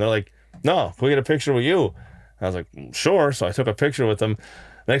bathroom. They're like, no, can we get a picture with you? I was like, sure. So I took a picture with them.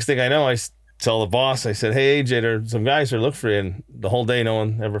 Next thing I know, I tell the boss, I said, hey, AJ, there's some guys here look for you. And the whole day, no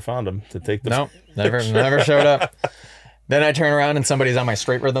one ever found him to take the Nope, never showed up. Then I turn around and somebody's on my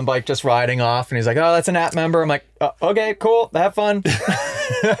straight rhythm bike just riding off. And he's like, oh, that's an app member. I'm like, okay, cool. Have fun.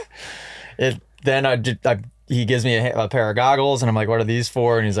 He gives me a pair of goggles, and I'm like, what are these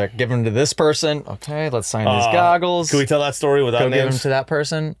for? And he's like, give them to this person. Okay, let's sign these goggles. Can we tell that story without Go names? give them to that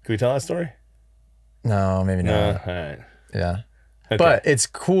person. Can we tell that story? No, maybe No. not. All right. Yeah. Okay. But it's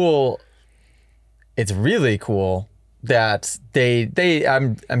cool. It's really cool that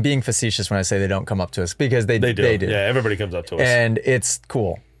I'm being facetious when I say they don't come up to us, because they do. Yeah, everybody comes up to us. And it's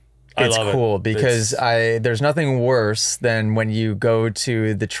cool. It's I love cool it. because there's nothing worse than when you go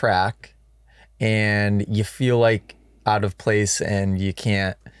to the track and you feel like out of place and you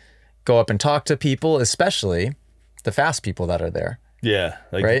can't go up and talk to people, especially the fast people that are there. Yeah.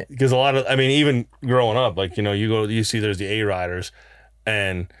 Like, right? Because even growing up, like, you see there's the A riders,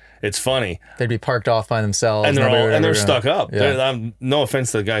 and it's funny. They'd be parked off by themselves. And they're stuck up. Yeah. No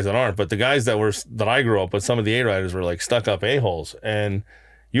offense to the guys that aren't, but the guys that I grew up with, some of the A riders were like stuck up a-holes. And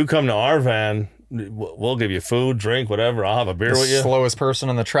you come to our van, we'll give you food, drink, whatever. I'll have a beer with you. The slowest person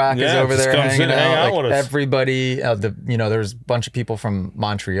on the track is over there hanging out. Like everybody, there's a bunch of people from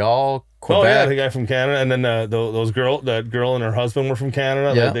Montreal, Quebec. Oh yeah, the guy from Canada, and then that girl and her husband were from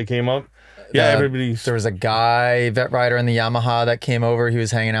Canada. Yeah. They came up. Yeah, everybody's. There was a guy, vet rider in the Yamaha, that came over. He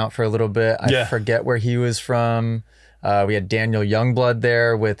was hanging out for a little bit. I forget where he was from. We had Daniel Youngblood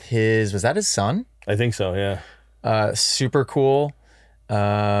there with was that his son? I think so, yeah. Super cool.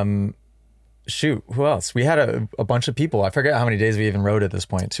 Shoot, who else? We had a bunch of people. I forget how many days we even rode at this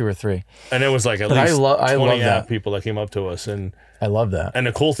point, 2 or 3. And it was like at least 20 people that came up to us. And I love that. And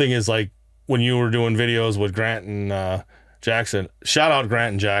the cool thing is, like, when you were doing videos with Grant and Jackson, shout out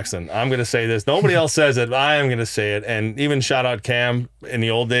Grant and Jackson. I'm going to say this. Nobody else says it. I am going to say it. And even shout out Cam in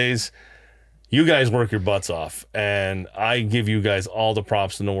the old days. You guys work your butts off, and I give you guys all the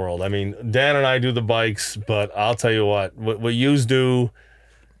props in the world. I mean, Dan and I do the bikes, but I'll tell you what yous do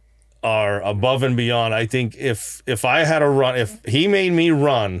are above and beyond. I think if I had a run, if he made me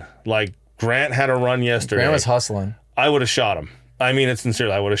run like Grant had a run yesterday. Grant was hustling. I would have shot him. I mean it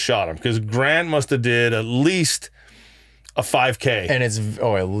sincerely. I would have shot him, because Grant must have did at least a 5K. And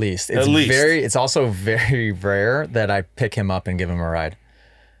at least. It's also very rare that I pick him up and give him a ride,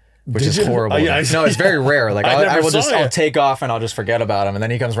 which is horrible. No, it's very rare. Like I'll take off and I'll just forget about him, and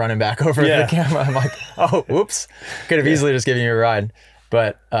then he comes running back over the camera. I'm like, oh, oops. Could have easily just given you a ride.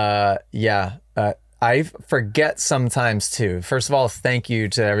 But I forget sometimes too. First of all, thank you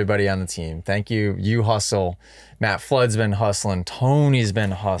to everybody on the team. Thank you. You hustle. Matt Flood's been hustling. Tony's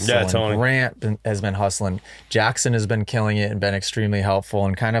been hustling. Yeah, Tony. Grant has been hustling. Jackson has been killing it and been extremely helpful,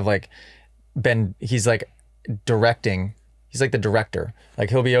 and kind of like he's like directing. He's like the director. Like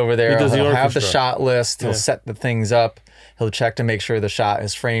he'll be over there. He'll have the shot list. He'll set the things up. He'll check to make sure the shot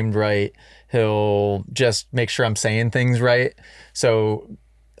is framed right. He'll just make sure I'm saying things right. So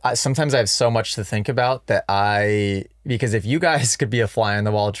sometimes I have so much to think about because if you guys could be a fly on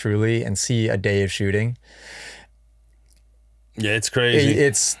the wall truly and see a day of shooting. Yeah, it's crazy.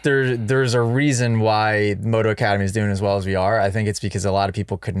 There's a reason why Moto Academy is doing as well as we are. I think it's because a lot of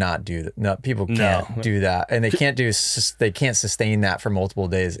people could not do that. No, people can't do that, and they can't sustain that for multiple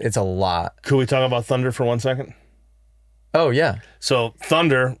days. It's a lot. Could we talk about Thunder for 1 second? Oh yeah. So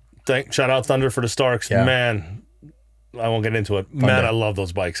Thunder, shout out Thunder for the Starks. Yeah. Man, I won't get into it. Thunder. Man, I love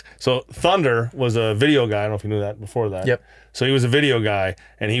those bikes. So Thunder was a video guy. I don't know if you knew that before that. Yep. So he was a video guy,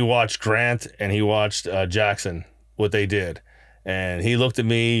 and he watched Grant and he watched Jackson, what they did. And he looked at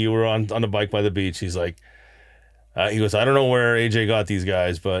me. You were on the bike by the beach. He's like, he goes, I don't know where AJ got these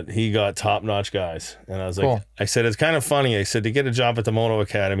guys, but he got top-notch guys. And I was like, I said, it's kind of funny. I said, to get a job at the Moto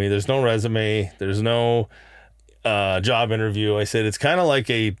Academy, there's no resume. There's no job interview. I said, it's kind of like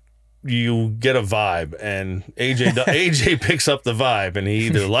you get a vibe, and AJ picks up the vibe, and he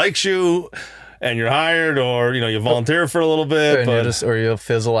either likes you and you're hired, or you volunteer for a little bit, or you'll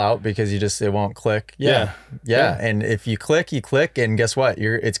fizzle out because it won't click. Yeah. And if you click, and guess what?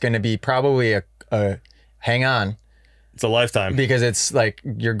 It's going to be probably a hang on. It's a lifetime, because it's like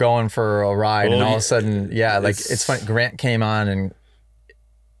you're going for a ride, and all of a sudden, it's funny. Grant came on, and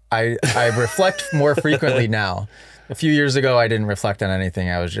I reflect more frequently now. A few years ago, I didn't reflect on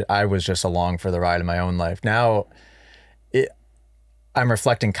anything. I was just along for the ride in my own life. Now, I'm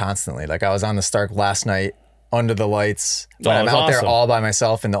reflecting constantly. Like I was on the Stark last night under the lights when I'm out there all by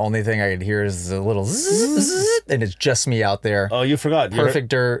myself, and the only thing I could hear is a little zzz, and it's just me out there. Oh, you forgot. Perfect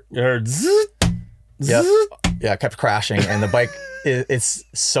dirt. You heard zzz. Yep. Yeah, I kept crashing, and the bike. It's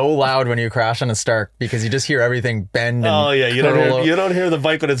so loud when you crash on a Stark because you just hear everything bend. And you don't hear the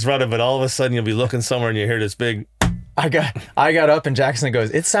bike when it's running, but all of a sudden you'll be looking somewhere and you hear this big. I got up, and Jackson goes,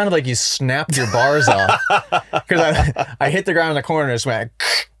 it sounded like you snapped your bars off, because I hit the ground in the corner and it just went,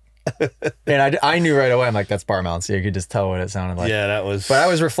 and I knew right away. I'm like, that's bar mount. So you could just tell what it sounded like. Yeah, that was. But I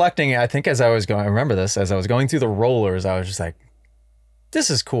was reflecting. I think I remember this as I was going through the rollers. I was just like, this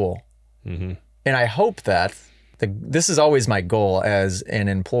is cool, and I hope that this is always my goal as an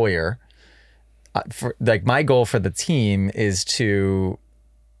employer. My goal for the team is to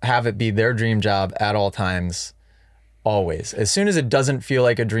have it be their dream job at all times. Always. As soon as it doesn't feel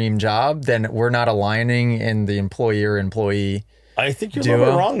like a dream job, then we're not aligning in the employer-employee I think you're a duo.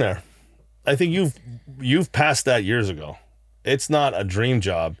 little bit wrong there. I think you've passed that years ago. It's not a dream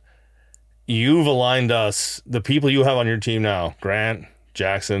job. You've aligned us, the people you have on your team now, Grant,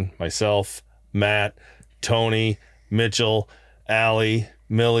 Jackson, myself, Matt, Tony, Mitchell, Allie,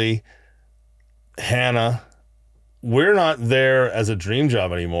 Millie, Hannah. We're not there as a dream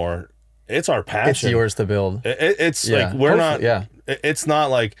job anymore. It's our passion. It's yours to build. It's like we're not. Yeah. It's not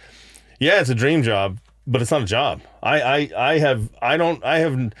like, yeah, it's a dream job, but it's not a job. I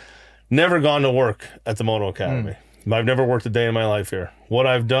have never gone to work at the Moto Academy. I've never worked a day in my life here. What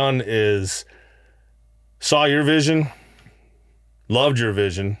I've done is saw your vision, loved your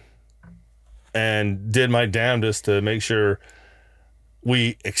vision, and did my damnedest to make sure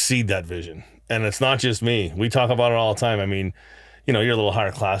we exceed that vision. And it's not just me. We talk about it all the time. I mean, you know, you're a little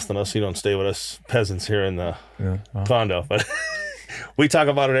higher class than us. You don't stay with us peasants here in the condo, but we talk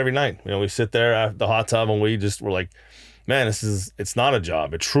about it every night. You know, we sit there at the hot tub and we're like, man, it's not a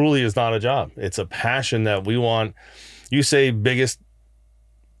job. It truly is not a job. It's a passion that we want. You say biggest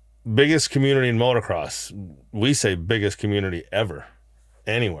community in motocross. We say biggest community ever,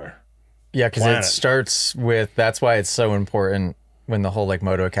 anywhere. Yeah, because it starts with, that's why it's so important when the whole like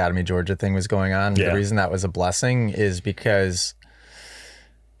Moto Academy Georgia thing was going on. Yeah. The reason that was a blessing is because,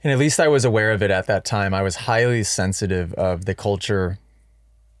 and at least I was aware of it at that time, I was highly sensitive of the culture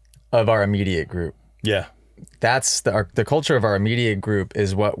of our immediate group. Yeah. That's the culture of our immediate group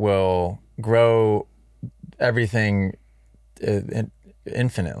is what will grow everything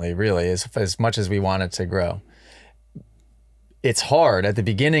infinitely, really, as much as we want it to grow. It's hard. At the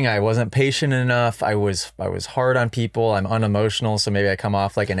beginning, I wasn't patient enough. I was hard on people. I'm unemotional, so maybe I come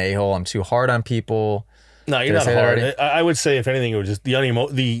off like an a-hole. I'm too hard on people. No, you're not hard. I would say, if anything, it was just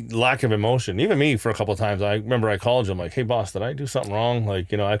the lack of emotion. Even me, for a couple of times, I remember I called you. I'm like, hey, boss, did I do something wrong?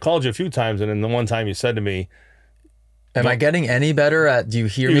 Like, you know, I called you a few times, and then the one time you said to me, am I getting any better at, do you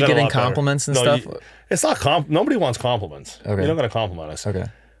hear me getting compliments and stuff? It's not nobody wants compliments. Okay. You're not going to compliment us. Okay.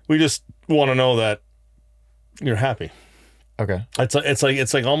 We just want to know that you're happy. Okay.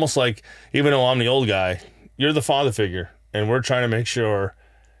 It's like almost like, even though I'm the old guy, you're the father figure, and we're trying to make sure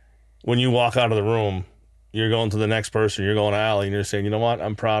when you walk out of the room, you're going to the next person, you're going to Allie, and you're saying, you know what,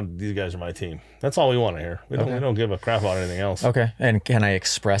 I'm proud these guys are my team. That's all we want to hear. We don't give a crap about anything else. Okay. And can I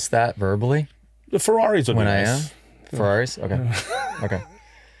express that verbally? The Ferraris would when be I nice. am? Ferraris? Okay. Okay.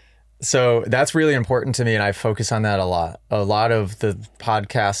 So that's really important to me, and I focus on that a lot. A lot of the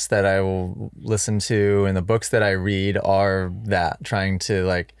podcasts that I will listen to and the books that I read are that, trying to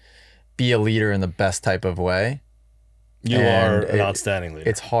like be a leader in the best type of way. You are an outstanding leader.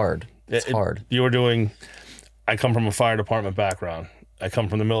 It's hard. It's hard. You were doing, I come from a fire department background. I come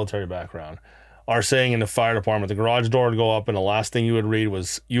from the military background. Our saying in the fire department, the garage door would go up and the last thing you would read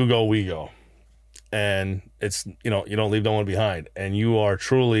was, you go, we go. And it's, you know, you don't leave no one behind. And you are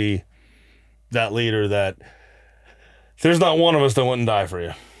truly that leader that there's not one of us that wouldn't die for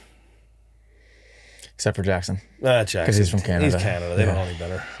you. Except for Jackson. Jackson. Because he's from Canada. He's Canada. They don't know any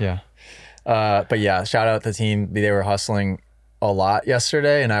better. Yeah. But yeah, shout out the team. They were hustling a lot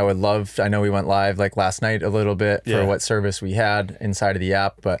yesterday, and I know we went live like last night a little bit for what service we had inside of the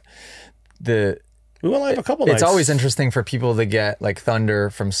app, but we went live a couple nights. It's always interesting for people to get like thunder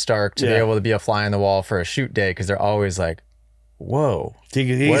from Stark to be able to be a fly on the wall for a shoot day, because they're always like, whoa, what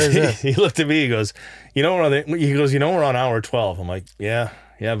is this? He looked at me, he goes, you know, we're on hour 12. I'm like, yeah,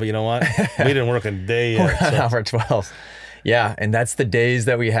 but you know what? We didn't work a day yet. We're on hour 12. Yeah, and that's the days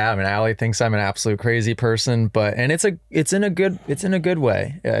that we have. And Allie thinks I'm an absolute crazy person, and it's in a good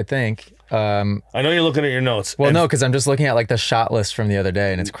way, I think. I know you're looking at your notes. Well, no, because I'm just looking at like the shot list from the other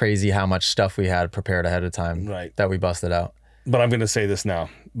day, and it's crazy how much stuff we had prepared ahead of time that we busted out. But I'm going to say this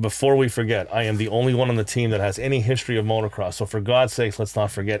now. Before we forget, I am the only one on the team that has any history of motocross. So for God's sakes, let's not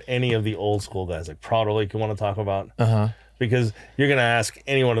forget any of the old school guys like Prado Lake you want to talk about. Because you're going to ask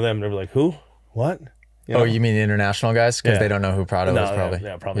any one of them, they'll be like, who? What? You know? Oh, you mean the international guys? Because they don't know who Prado is, probably.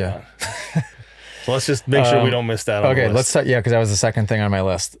 Yeah, probably not. So let's just make sure we don't miss that on the list. Let's start. Yeah, because that was the second thing on my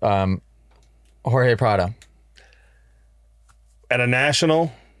list. Jorge Prado. At a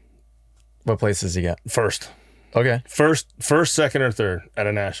national. What place does he get? First. Okay. First, second, or third at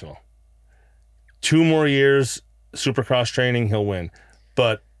a national. 2 more years, Supercross training, he'll win.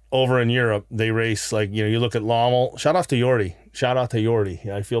 But over in Europe, they race like, you know, you look at Lommel. Shout out to Yordi.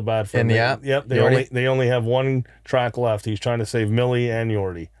 I feel bad for him. In the app? Yep. They only have one track left. He's trying to save Millie and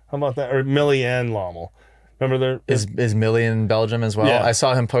Yordi. How about that? Or Millie and Lommel. Remember is Millie in Belgium as well? Yeah. I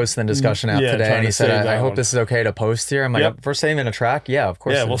saw him post in the discussion app today, and he said, I hope this is okay to post here. I'm like, if we're saving a track, yeah, of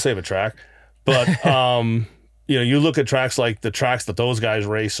course. Yeah, we'll save a track. But you look at tracks like the tracks that those guys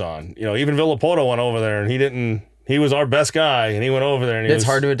race on. Even Villapoto went over there, and he was our best guy, and he went over there, and it's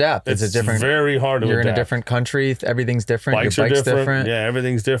hard to adapt. It's very hard to adapt. You're in a different country. Everything's different. Bikes Your bike's are different. Yeah,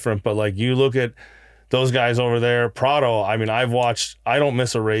 everything's different. But like you look at those guys over there, Prado. I mean, I don't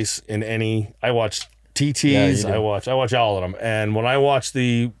miss a race in any. I watch TTs. I watch all of them. And when I watch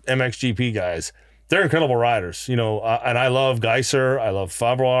the MXGP guys, they're incredible riders. And I love Geiser. I love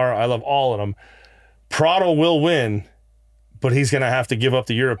Fabroir. I love all of them. Prado will win, but he's going to have to give up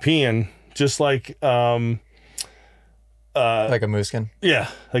the European, just like a Muskin. Yeah,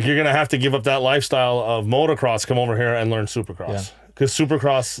 like you're going to have to give up that lifestyle of motocross, come over here and learn Supercross. Because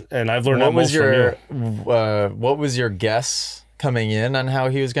Supercross, and I've learned that most from you. What was your guess coming in on how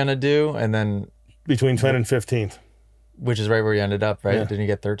he was going to do, and then between 10th and 15th, which is right where he ended up, right? Yeah. Didn't he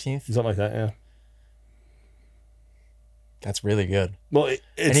get 13th? Something like that, yeah. That's really good. Well,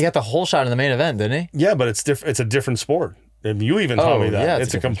 and he got the whole shot in the main event, didn't he? Yeah, but it's different. It's a different sport. And you even told me that. Yeah,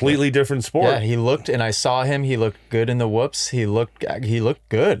 it's a completely different sport. Yeah, he looked, and I saw him. He looked good in the whoops. He looked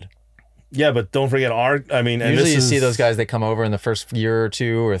good. Yeah, but don't forget usually you see those guys, they come over in the first year or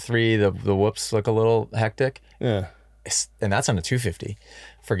 2 or 3, the whoops look a little hectic. Yeah. And that's on a 250.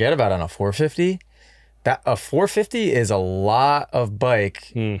 Forget about on a 450. A 450 is a lot of bike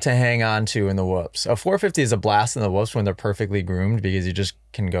to hang on to in the whoops. A 450 is a blast in the whoops when they're perfectly groomed, because you just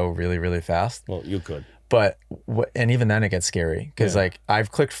can go really, really fast. Well, you could. But, and even then it gets scary, because like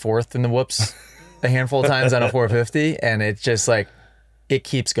I've clicked 4th in the whoops a handful of times on a 450, and it's just like, it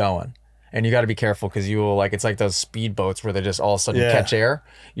keeps going. And you got to be careful, because you will, like, it's like those speed boats where they just all of a sudden catch air.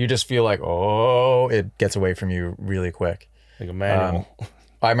 You just feel like, it gets away from you really quick. Like a manual.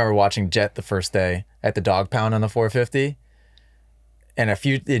 I remember watching Jet the first day at the dog pound on the 450. And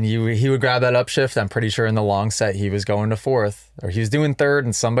he would grab that upshift. I'm pretty sure in the long set he was going to 4th, or he was doing 3rd,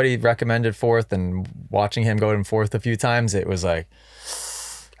 and somebody recommended 4th. And watching him go in 4th a few times, it was like,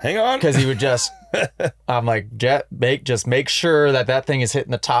 hang on, because he would just. I'm like, Jet, make sure that thing is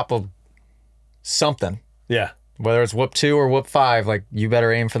hitting the top of something. Yeah. Whether it's whoop 2 or whoop 5, like you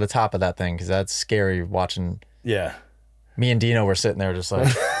better aim for the top of that thing, because that's scary watching. Yeah. Me and Dino were sitting there just like,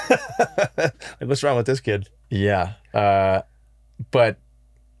 like, what's wrong with this kid? Yeah. But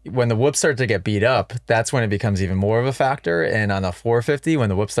when the whoops start to get beat up, that's when it becomes even more of a factor. And on the 450, when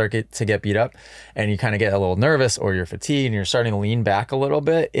the whoops start to get beat up and you kind of get a little nervous, or you're fatigued and you're starting to lean back a little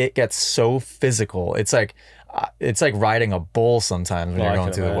bit, it gets so physical. It's like riding a bull sometimes when you're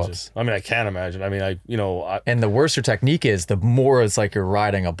going through the whoops. I mean, I can't imagine. I mean, and the worse your technique is, the more it's like you're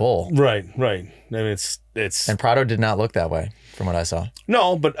riding a bull. Right. I mean, it's. And Prado did not look that way from what I saw.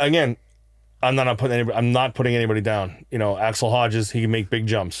 No, but again, I'm not putting anybody down. Axel Hodges, he can make big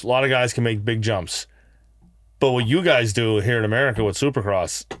jumps. A lot of guys can make big jumps. But what you guys do here in America with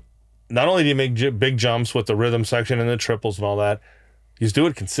Supercross, not only do you make big jumps with the rhythm section and the triples and all that, you just do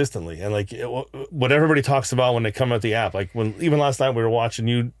it consistently. And like what everybody talks about when they come out the app, like even last night we were watching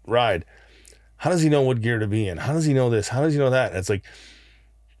you ride, how does he know what gear to be in? How does he know this? How does he know that? And it's like,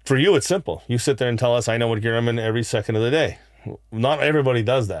 for you, it's simple. You sit there and tell us, I know what gear I'm in every second of the day. Not everybody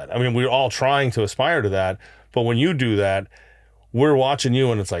does that. I mean, we're all trying to aspire to that. But when you do that, we're watching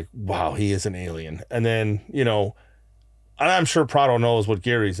you and it's like, wow, he is an alien. And then, and I'm sure Prado knows what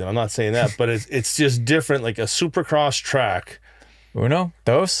gear he's in. I'm not saying that, but it's just different. Like a Supercross track. Uno,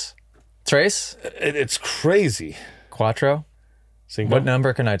 dos, tres. It's crazy. Cuatro. Cinco. What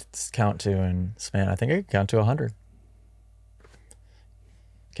number can I count to in span? I think I can count to 100.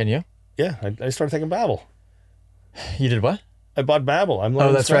 Can you? Yeah, I started taking Babbel. You did what? I bought Babbel. I'm learning.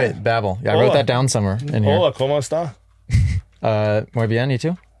 Oh, that's right, Babbel. Yeah, I wrote that down somewhere in here. Hola, ¿cómo está? Muy bien, ¿y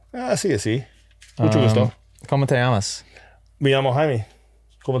tú? Sí. Mucho gusto. ¿Cómo te llamas? Me llamo Jaime.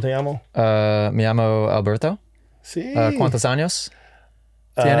 ¿Cómo te llamo? Me llamo Alberto. Sí. ¿Cuántos años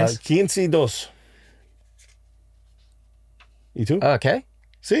tienes? 15. ¿Y tú? Okay.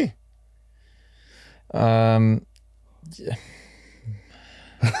 Sí.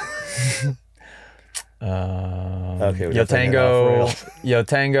 Okay, yo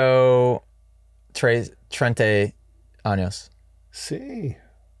tengo 30 años. Sí.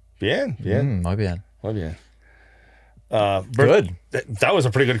 Bien. Muy bien. Good. That was a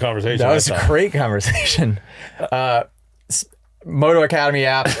pretty good conversation. That was a great conversation. Moto Academy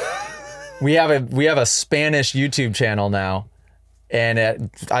app. We have a Spanish YouTube channel now, and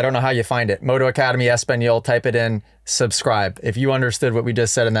I don't know how you find it. Moto Academy Espanol. Type it in. Subscribe if you understood what we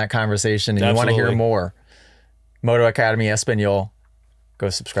just said in that conversation and you want to hear more. Moto Academy Espanol. Go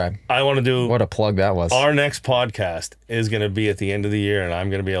subscribe. I want to do. What a plug that was. Our next podcast is going to be at the end of the year, and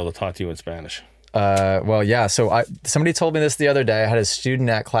I'm going to be able to talk to you in Spanish. Well, yeah. So somebody told me this the other day. I had a student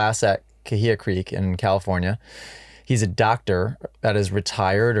at class at Cahuilla Creek in California. He's a doctor that is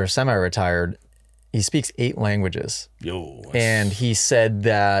retired or semi-retired. He speaks 8 languages. And he said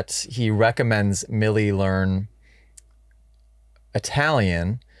that he recommends Millie learn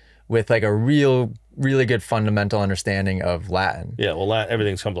Italian with like a really good fundamental understanding of Latin. Yeah, well,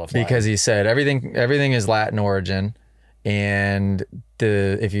 everything's comes off Latin. Because he said everything is Latin origin, and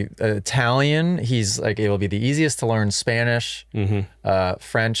Italian, he's like, it will be the easiest to learn Spanish,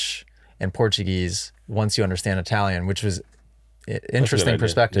 French, and Portuguese once you understand Italian, which was interesting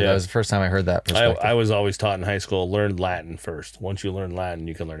perspective. Yeah. That was the first time I heard that perspective. I was always taught in high school, learn Latin first. Once you learn Latin,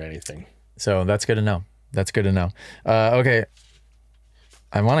 you can learn anything. So that's good to know. Okay.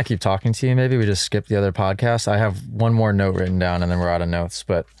 I want to keep talking to you. Maybe we just skip the other podcast. I have one more note written down and then we're out of notes,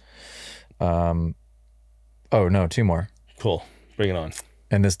 but, 2 more. Cool. Bring it on.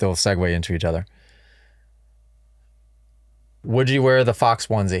 And this, they'll segue into each other. Would you wear the Fox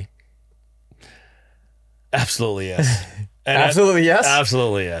onesie? Absolutely yes. Absolutely yes?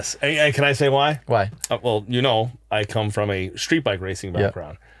 Absolutely yes. And can I say why? Why? Well, I come from a street bike racing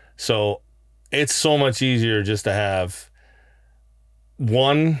background. Yep. So it's so much easier just to have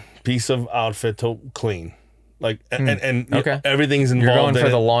one piece of outfit to clean. Like, and okay. Everything's involved. You're going in for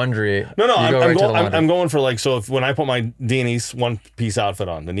it. the laundry. No, I'm going for like, so if when I put my Dini's one piece outfit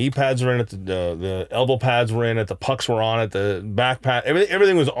on, the knee pads were in it, the elbow pads were in it, the pucks were on it, the back pad,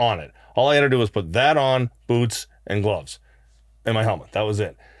 everything was on it. All I had to do was put that on, boots and gloves, and my helmet. That was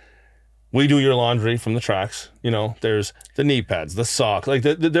it. We do your laundry from the tracks. There's the knee pads, the socks, like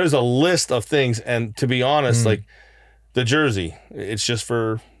there's a list of things. And to be honest, like the jersey, it's just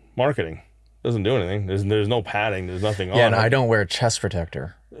for marketing. Doesn't do anything. There's no padding. There's nothing on it. Yeah, and I don't wear a chest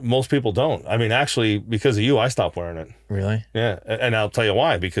protector. Most people don't. I mean, actually, because of you, I stopped wearing it. Really? Yeah, and I'll tell you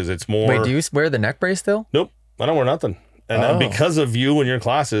why. Because it's more. Wait, do you wear the neck brace still? Nope, I don't wear nothing. And because of you and your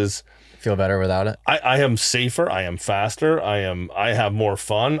classes, feel better without it. I am safer. I am faster. I have more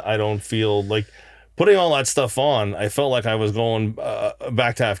fun. I don't feel like putting all that stuff on. I felt like I was going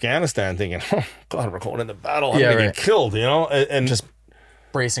back to Afghanistan, thinking, "Oh God, we're going into battle. I'm gonna get killed," and just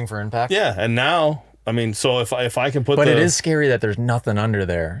bracing for impact. Yeah, and now, I mean, so if I can put, but it is scary that there's nothing under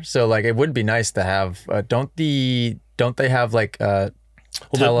there. So like, it would be nice to have. Don't they have like the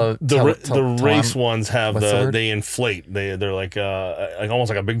race ones have they inflate. They're like almost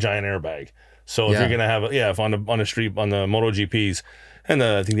like a big giant airbag. So if you're gonna have if on the street on the MotoGPs. And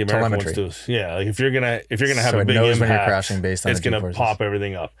I think the American ones do. Yeah, like if you're gonna have a big impact, when you're crashing based on it's gonna pop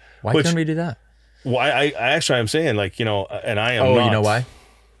everything up. Why couldn't we do that? Well, I actually I'm saying like and I am. Oh, not. You know why?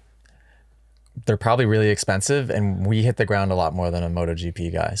 They're probably really expensive, and we hit the ground a lot more than a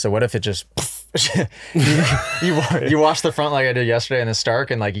MotoGP guy. So what if it just you wash the front like I did yesterday in the Stark,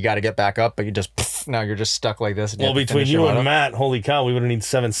 and like you got to get back up, but you just now you're just stuck like this. Well, between you and Matt, holy cow, we would have needed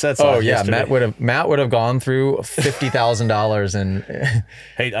 7 sets. Oh yeah, yesterday. Matt would have gone through $50,000 in.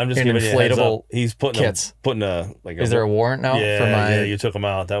 Hey, I'm just giving inflatable you a heads up. He's kits. Putting a Is there a warrant now? Yeah, for yeah, you took him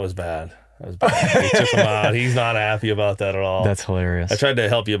out. That was bad. He took him out. He's not happy about that at all. That's hilarious. I tried to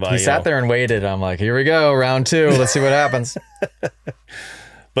help you by. He sat there and waited. I'm like, here we go, round 2. Let's see what happens.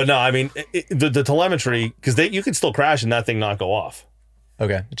 But no, I mean the telemetry, because you can still crash and that thing not go off.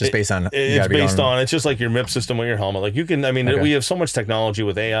 Okay, just based on it's based on it's just like your MIP system with your helmet. Like you can, I mean, we have so much technology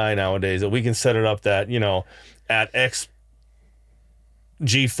with AI nowadays that we can set it up that at X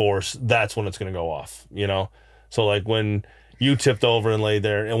G-force, that's when it's going to go off. So like when you tipped over and laid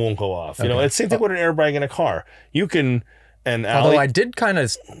there, it won't go off. It's the same thing with an airbag in a car. You can, although I did kind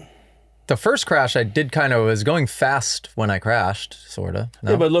of, the first crash I did kind of was going fast when I crashed, sort of.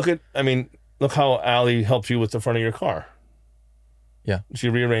 No? Yeah, but look how Allie helped you with the front of your car. Yeah. She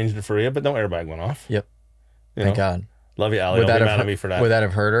rearranged it for you, but no airbag went off. Yep. Thank God. Love you, Allie. Don't be mad at me for that. Would that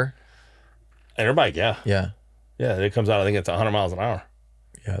have hurt her? Airbag, yeah. Yeah. Yeah, it comes out, I think it's 100 miles an hour.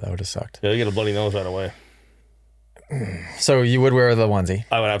 Yeah, that would have sucked. Yeah, you get a bloody nose right away. So you would wear the onesie?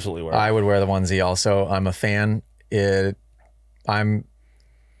 I would absolutely wear it. I would wear the onesie also. I'm a fan.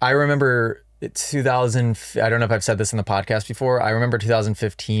 I remember 2000, I don't know if I've said this in the podcast before. I remember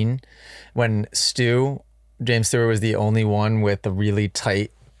 2015 when James Stewart was the only one with the really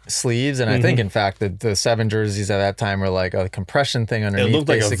tight sleeves. And I think, in fact, the 7 jerseys at that time were like a compression thing underneath. It looked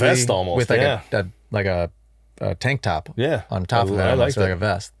like a vest almost. With like a tank top on top of it. I liked it. Like a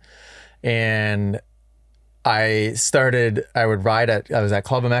vest. And I was at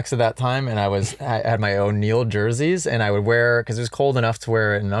Club MX at that time, and I had my O'Neill jerseys, and I would wear, because it was cold enough to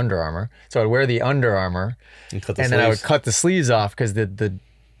wear it in Under Armour. So I'd wear the Under Armour, and then I would cut the sleeves off, because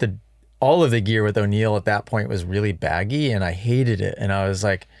all of the gear with O'Neill at that point was really baggy, and I hated it. And I was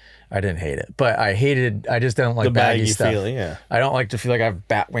like, I didn't hate it, but I just don't like The baggy baggy stuff. feeling, yeah. I don't like to feel like I have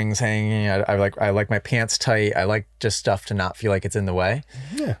bat wings hanging. I like my pants tight. I like just stuff to not feel like it's in the way.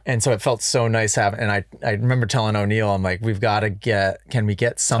 Yeah. And so it felt so nice having, and I remember telling O'Neill, I'm like, can we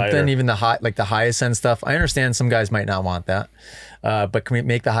get something, Tighter. even the highest end stuff? I understand some guys might not want that. But can we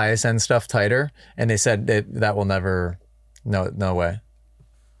make the highest end stuff tighter? And they said that will never, no way.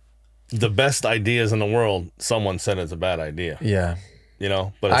 The best ideas in the world, someone said it's a bad idea. Yeah. You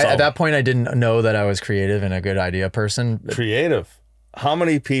know, but it's At that point, I didn't know that I was creative and a good idea person. creative. How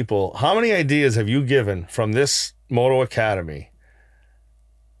many ideas have you given from this Moto Academy?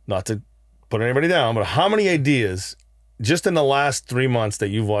 Not to put anybody down, but how many ideas just in the last 3 months that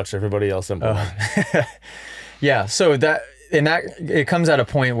you've watched everybody else implement? Yeah. So it comes at a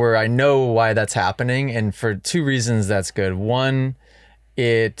point where I know why that's happening. And for two reasons, that's good. One,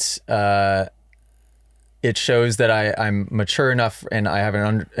 it shows that I'm mature enough and I have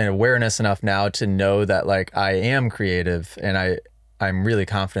an awareness enough now to know that like I am creative, and I'm really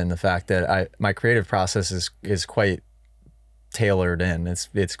confident in the fact that my creative process is quite tailored in.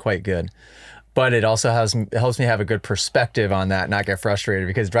 It's quite good. But it also helps me have a good perspective on that, not get frustrated,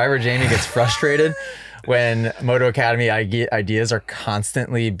 because driver Jamie gets frustrated when Moto Academy ideas are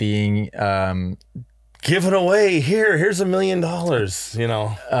constantly being Give it away. Here's $1 million, you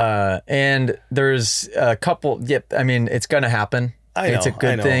know. and there's a couple. Yep. I mean, it's going to happen. It's a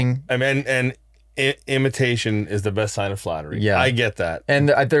good thing. I mean, and imitation is the best sign of flattery. Yeah. I get that. And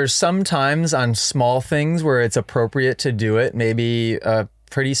there's some times on small things where it's appropriate to do it, maybe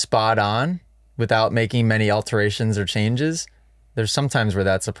pretty spot on without making many alterations or changes. There's sometimes where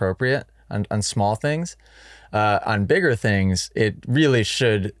that's appropriate on small things. On bigger things, it really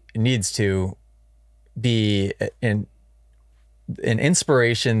needs to be an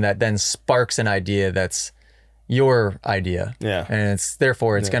inspiration that then sparks an idea that's your idea. Yeah. And it's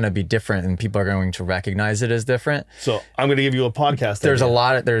going to be different, and people are going to recognize it as different. So I'm going to give you a podcast.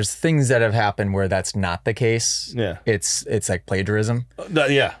 There's things that have happened where that's not the case. Yeah. It's like plagiarism.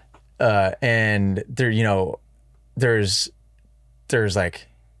 Yeah. And there's like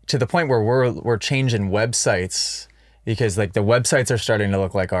to the point where we're changing websites because like the websites are starting to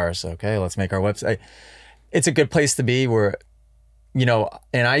look like ours. Okay, let's make our website. It's a good place to be where,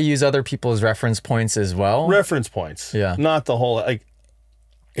 and I use other people's reference points as well. Reference points. Yeah. Not the whole, like,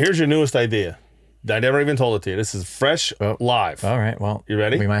 here's your newest idea. I never even told it to you. This is fresh, live. All right. Well, you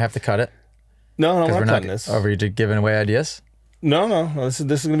ready? We might have to cut it. No, we're not cutting this. Are we just giving away ideas? No. This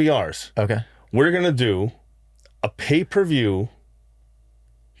is going to be ours. Okay. We're going to do a pay-per-view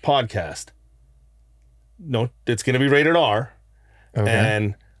podcast. No, it's going to be rated R. Okay.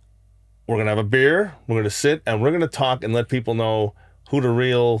 And we're going to have a beer. We're going to sit and we're going to talk and let people know who the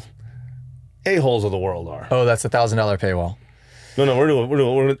real a-holes of the world are. Oh, that's $1,000 paywall. No, we're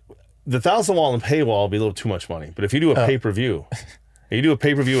doing the $1,000 and paywall will be a little too much money. But if you do a pay-per-view, you do a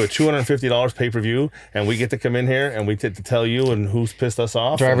pay-per-view at $250 pay-per-view, and we get to come in here and we get to tell you and who's pissed us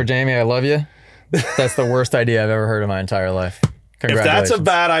off. Driver Jamie, I love you. That's the worst idea I've ever heard in my entire life. If that's a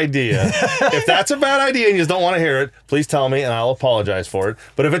bad idea, and you just don't want to hear it, please tell me and I'll apologize for it.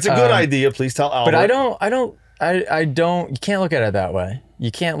 But if it's a good idea, please tell Albert. But I don't, you can't look at it that way.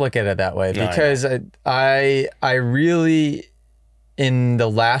 You can't look at it that way because I really, in the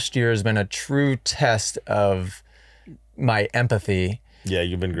last year, has been a true test of my empathy. Yeah,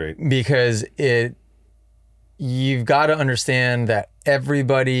 you've been great. Because you've got to understand that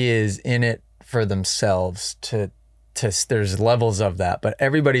everybody is in it for themselves there's levels of that, but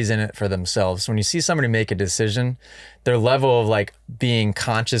everybody's in it for themselves. When you see somebody make a decision, their level of like being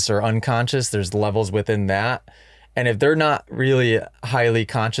conscious or unconscious, there's levels within that. And if they're not really a highly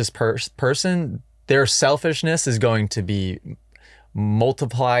conscious person, their selfishness is going to be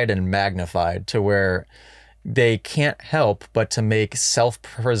multiplied and magnified to where they can't help but to make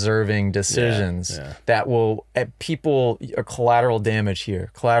self-preserving decisions that will collateral damage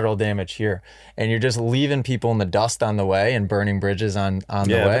here, and you're just leaving people in the dust on the way and burning bridges on the way.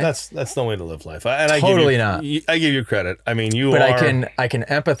 Yeah, but that's no way to live life. And I give you credit. I mean, I can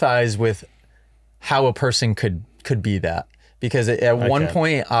empathize with how a person could be that, because at one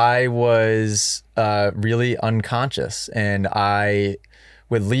point I was really unconscious, and I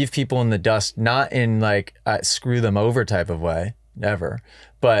would leave people in the dust, not in like screw them over type of way, never,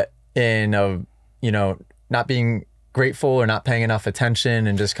 but in not being grateful or not paying enough attention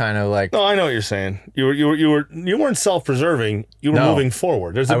and just kind of like. No, I know what you're saying. You weren't self-preserving. You were moving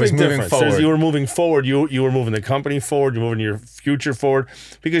forward. There's a big difference. You were moving forward. You were moving the company forward. You're moving your future forward,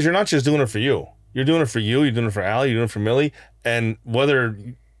 because you're not just doing it for you. You're doing it for you. You're doing it for Allie. You're doing it for Millie, and whether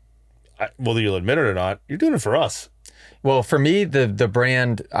you'll admit it or not, you're doing it for us. Well, for me, the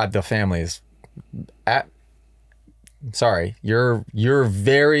brand, the family is at, sorry, you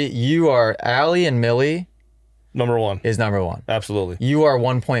are Allie and Millie Number one. is number one. Absolutely. You are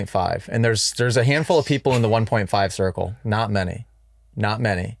 1.5. And there's a handful of people in the 1.5 circle. Not many.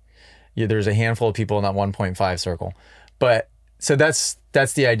 There's a handful of people in that 1.5 circle. But so that's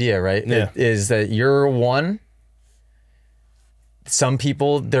the idea, right? Yeah. Is that you're one. Some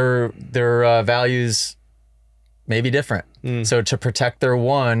people, their values may be different. So to protect their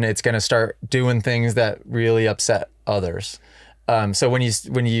one, it's going to start doing things that really upset others. So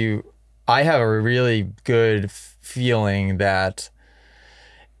when I have a really good feeling that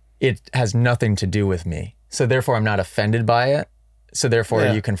it has nothing to do with me. So therefore I'm not offended by it. So therefore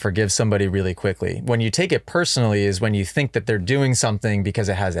you can forgive somebody really quickly. When you take it personally is when you think that they're doing something because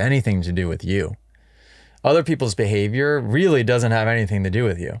it has anything to do with you. Other people's behavior really doesn't have anything to do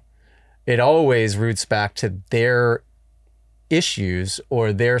with you. It always roots back to their issues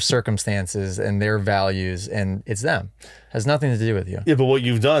or their circumstances and their values, and it's them. It has nothing to do with you. Yeah, but what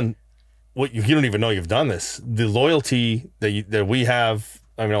you've done, you don't even know you've done this. The loyalty that we have,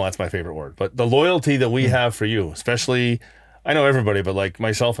 I know that's my favorite word, but the loyalty that we have for you, especially, I know everybody, but like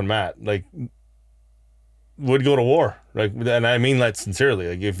myself and Matt, like would go to war. Like, and I mean that sincerely.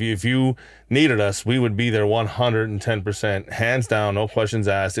 Like if you needed us, we would be there 110%, hands down, no questions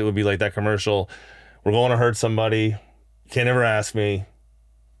asked. It would be like that commercial. We're going to hurt somebody. Can't ever ask me.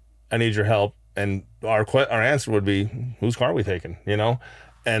 I need your help. And our answer would be, whose car are we taking? You know?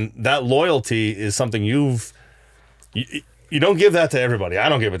 And that loyalty is something you don't give that to everybody. I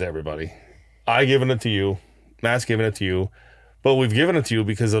don't give it to everybody. I given it to you. Matt's given it to you. But we've given it to you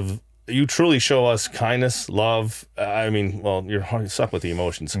because of you truly show us kindness, love. I mean, well, you're stuck with the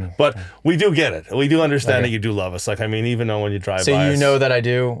emotions, but we do get it. We do understand that you do love us. Like, I mean, even though when you drive by So you us, know that I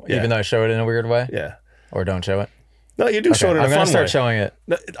do, even though I show it in a weird way? Yeah. Or don't show it? No, you do show it in a fun way. I'm going to start showing it.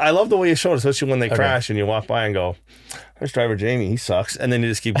 I love the way you show it, especially when they crash and you walk by and go, there's driver Jamie, he sucks. And then you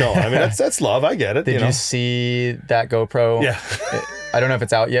just keep going. I mean, that's love. I get it. Did you see that GoPro? Yeah. I don't know if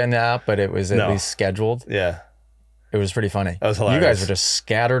it's out yet in the app, but it was at least scheduled. Yeah. It was pretty funny. That was hilarious. You guys were just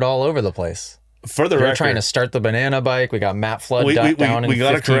scattered all over the place. For the record, record, trying to start the banana bike. We got Matt Flood down in 15 we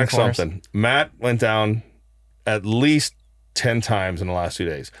got to correct corners. something. Matt went down at least 10 times in the last 2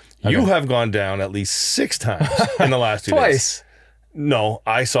 days. Okay. You have gone down at least 6 times in the last 2 days. Twice. No,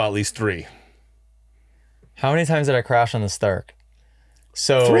 I saw at least 3. How many times did I crash on the Stark?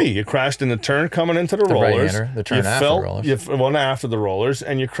 So 3. You crashed in the turn coming into the rollers. Right-hander, the turn after the rollers. One after the rollers,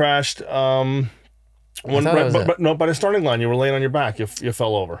 and you crashed. By the starting line, you were laying on your back. You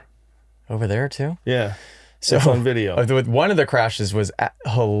fell over. Over there too? Yeah. So it's on video. One of the crashes was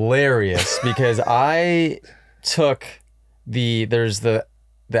hilarious because I took there's the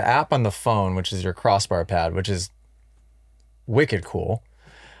app on the phone, which is your crossbar pad, which is wicked cool.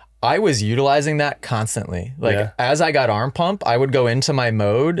 I was utilizing that constantly. As I got arm pump, I would go into my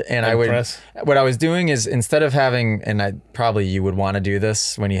mode and I would press. What I was doing is instead of having, and you would want to do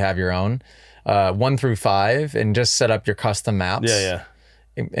this when you have your own, 1 through 5 and just set up your custom maps. Yeah.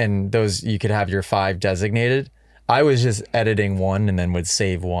 And those, you could have your 5 designated. I was just editing 1 and then would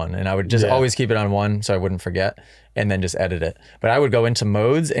save 1. And I would just always keep it on 1 so I wouldn't forget and then just edit it. But I would go into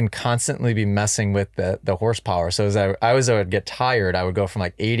modes and constantly be messing with the horsepower. So as I would get tired, I would go from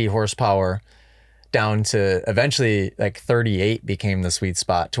like 80 horsepower down to eventually like 38 became the sweet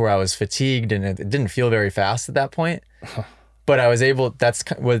spot to where I was fatigued and it didn't feel very fast at that point. But I was able,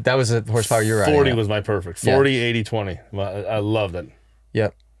 that was the horsepower you were riding 40 was my perfect. 40, 80, 20. I loved it.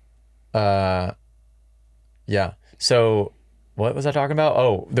 Yep. Yeah. So what was I talking about?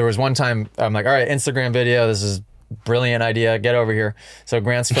 Oh, there was one time I'm like, all right, Instagram video. This is brilliant idea. Get over here. So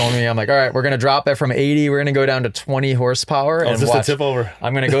Grant's filming me. I'm like, all right, we're going to drop it from 80. We're going to go down to 20 horsepower. And just a tip over.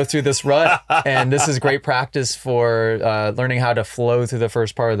 I'm going to go through this rut. And this is great practice for learning how to flow through the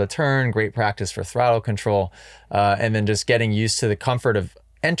first part of the turn. Great practice for throttle control. And then just getting used to the comfort of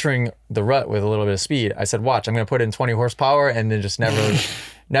entering the rut with a little bit of speed. I said, watch, I'm going to put in 20 horsepower and then just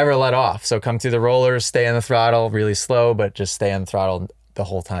never let off. So come through the rollers, stay on the throttle really slow, but just stay on the throttle the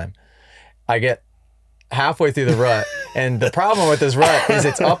whole time. I get halfway through the rut, and the problem with this rut is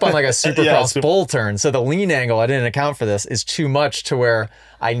it's up on like a supercross bull turn. So the lean angle, I didn't account for this, is too much to where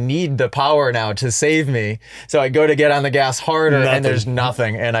I need the power now to save me. So I go to get on the gas harder and there's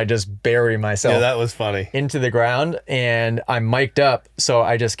nothing. And I just bury myself that was funny. Into the ground, and I'm mic'd up. So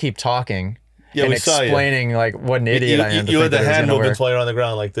I just keep talking. Yeah, and we saw explaining like what an idiot I am. You had the hand movements while you're on the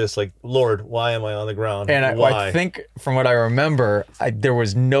ground like this, like, Lord, why am I on the ground? And I think from what I remember, there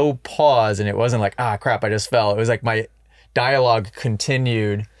was no pause, and it wasn't like, crap, I just fell. It was like my dialogue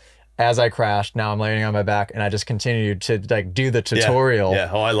continued as I crashed. Now I'm laying on my back, and I just continued to like do the tutorial. Yeah.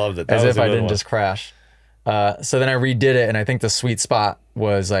 Oh, I loved it. That as was if a I good didn't one. just crash. So then I redid it, and I think the sweet spot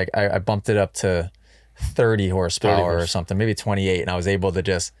was like I bumped it up to 30 horsepower or something, maybe 28, and I was able to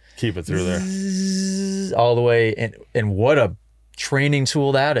just keep it through there all the way. And what a training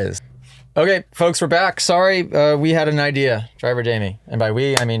tool that is. Okay, folks, we're back. Sorry, we had an idea, Driver Jamie, and by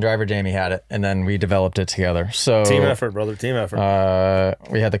we I mean Driver Jamie had it, and then we developed it together. So team effort, brother, team effort.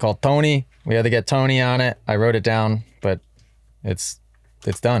 We had to call Tony. We had to get Tony on it. I wrote it down, but it's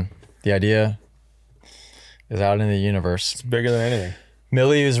done. The idea is out in the universe. It's bigger than anything.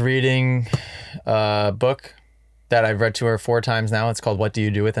 Millie is reading a book that I've read to her 4 times now. It's called What Do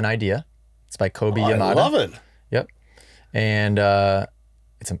You Do With an Idea? It's by Kobe Yamada. I love it. Yep. And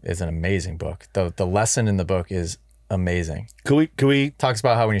it's an amazing book. The lesson in the book is amazing. Can we Talks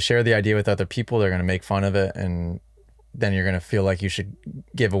about how when you share the idea with other people, they're going to make fun of it, and then you're going to feel like you should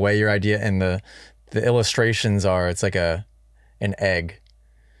give away your idea. And the illustrations are, it's like an egg.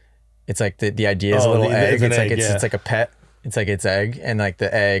 It's like the idea is a little egg. It's like a pet. It's like its egg, and like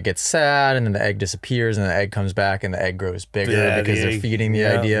the egg gets sad, and then the egg disappears, and the egg comes back, and the egg grows bigger because they're feeding the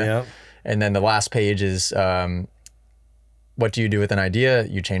idea. Yeah. And then the last page is, what do you do with an idea?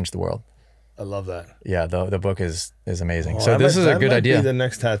 You change the world. I love that. Yeah, the book is amazing. So this is a good idea. Be the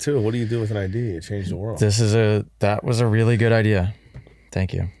next tattoo. What do you do with an idea? You change the world. That was a really good idea.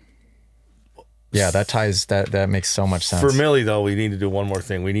 Thank you. Yeah, that makes so much sense. For Millie, though, we need to do one more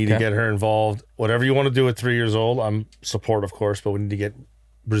thing. We need to get her involved. Whatever you want to do at 3 years old, I'm support, of course, but we need to get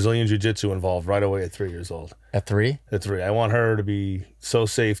Brazilian Jiu-Jitsu involved right away at 3 years old. At 3? At 3. I want her to be so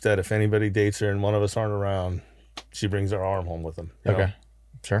safe that if anybody dates her and one of us aren't around, she brings her arm home with them. Okay,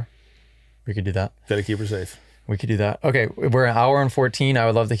 sure. We could do that. Got to keep her safe. We could do that. Okay, we're an hour and 14. I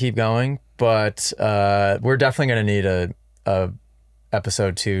would love to keep going, but we're definitely going to need a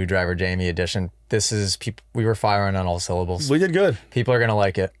episode 2 Driver Jamie edition. This is we were firing on all syllables. We did good. People are going to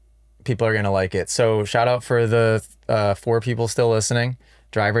like it. So shout out for the 4 people still listening.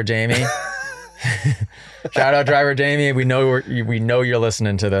 Driver Jamie. Shout out Driver Jamie. We know you're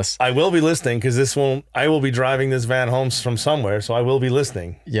listening to this. I will be listening because I will be driving this van home from somewhere, so I will be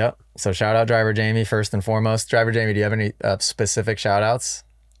listening. Yep. So shout out Driver Jamie first and foremost. Driver Jamie, do you have any specific shout outs?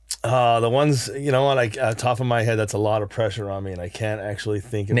 The ones, you know what, top of my head, that's a lot of pressure on me, and I can't actually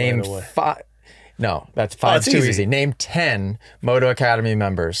think of it right away. 5. No, that's 5. It's too easy. Name 10 Moto Academy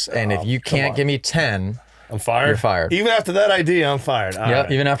members, and if you can't give me 10, I'm fired. You're fired. Even after that idea, I'm fired.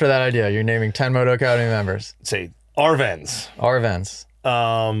 Yep. Even after that idea, you're naming 10 Moto Academy members. Say Arvens.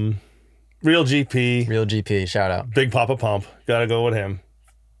 Real GP. Shout out. Big Papa Pump. Gotta go with him.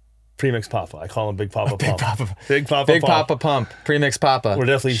 Premix Papa. I call him Big Papa Pump. Big Papa Pump. Premix Papa. We're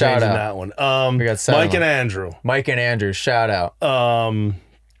definitely changing that one. We got 7 Mike and Andrew. Mike and Andrew. Shout out.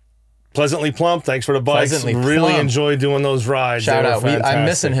 Pleasantly Plump. Thanks for the bikes. Really enjoy doing those rides. Shout out. I'm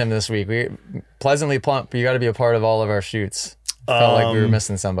missing him this week. Pleasantly Plump. You got to be a part of all of our shoots. Felt like we were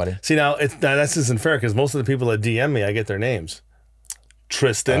missing somebody. See, now this isn't fair because most of the people that DM me, I get their names.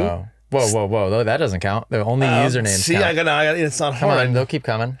 Tristan. Whoa. That doesn't count. The only usernames see, count. I got it's not hard. Come on, they'll keep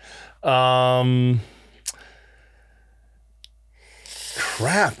coming.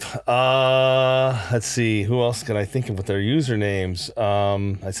 Crap. Let's see. Who else can I think of with their usernames?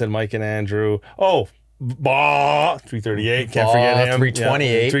 I said Mike and Andrew. Oh, 338. Can't forget him.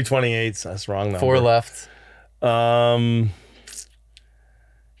 328. 328. That's wrong number. 4 left.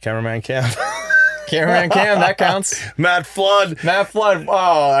 Cameraman Cam. Cameraman Cam, that counts. Matt Flood. Oh,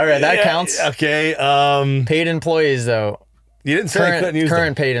 all right, that counts. Okay. Paid employees though. You didn't say I couldn't use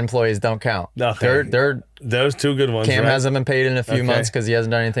current paid employees don't count. Okay. They're those 2 good ones. Cam right? hasn't been paid in a few months because he hasn't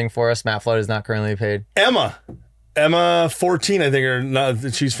done anything for us. Matt Flood is not currently paid. Emma 14, I think, or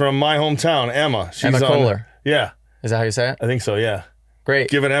not, she's from my hometown. Emma. She's Emma Kohler. Yeah. Is that how you say it? I think so. Yeah. Great.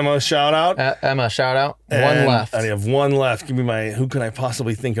 Giving Emma a shout out. Emma, shout out. One left. I have 1 left. Give me who can I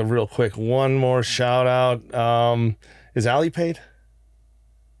possibly think of real quick? One more shout out. Is Allie paid?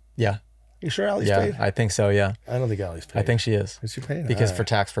 Yeah. You sure Allie's paid? I think so, yeah. I don't think Allie's paid. I think she is. Is she paid? Because for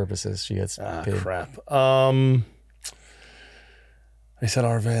tax purposes, she gets paid. Crap. I said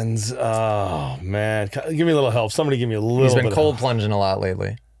Arvens. Oh, man. Give me a little help. Somebody give me a little bit. He's been cold plunging a lot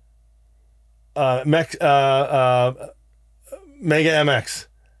lately. Mega MX.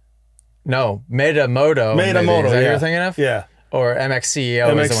 No, Meta Moto. Is that what you're thinking of? Yeah. Or MX CEO.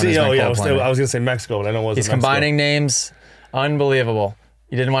 I was going to say Mexico, but I know it wasn't He's combining names. Unbelievable.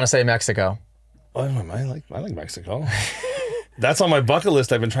 You didn't want to say Mexico. Oh, I like Mexico. That's on my bucket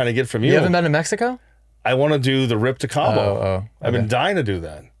list I've been trying to get from you. You haven't been to Mexico? I want to do the Rip to Cabo. Okay. I've been dying to do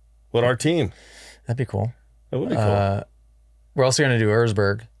that with our team. That'd be cool. That would be cool. We're also going to do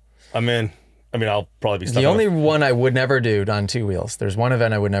Erzberg. I'm in. I mean, I'll probably be stuck. The only one I would never do on 2 wheels. There's one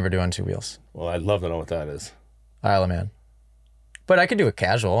event I would never do on 2 wheels. Well, I'd love to know what that is. Isle of Man. But I could do it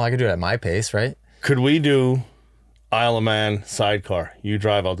casual. I could do it at my pace, right? Could we do Isle of Man sidecar? You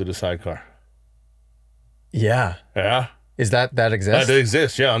drive, I'll do the sidecar. Yeah. Yeah. Is that exists? That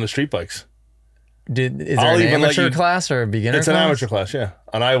exists, yeah, on the street bikes. Is there an amateur class or a beginner class? It's an amateur class, yeah.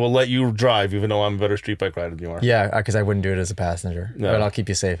 And I will let you drive, even though I'm a better street bike rider than you are. Yeah, because I wouldn't do it as a passenger. No. But I'll keep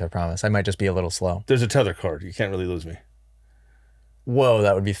you safe, I promise. I might just be a little slow. There's a tether cord. You can't really lose me. Whoa,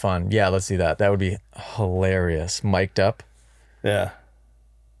 that would be fun. Yeah, let's do that. That would be hilarious. Mic'd up. Yeah.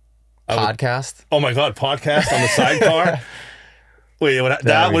 Podcast. Oh my God, podcast on the sidecar? Wait,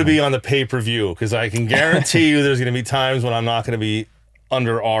 that would be on the pay-per-view, because I can guarantee you there's going to be times when I'm not going to be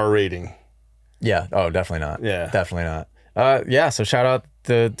under R rating. Yeah. Oh, definitely not. Yeah. Definitely not. Yeah, so shout out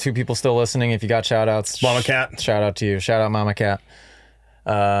the 2 people still listening. If you got shout outs. Mama Cat. Shout out to you. Shout out Mama Cat.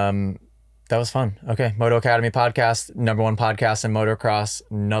 That was fun. Okay. Moto Academy podcast, #1 podcast in motocross.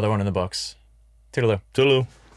 Another one in the books. Toodaloo. Toodaloo.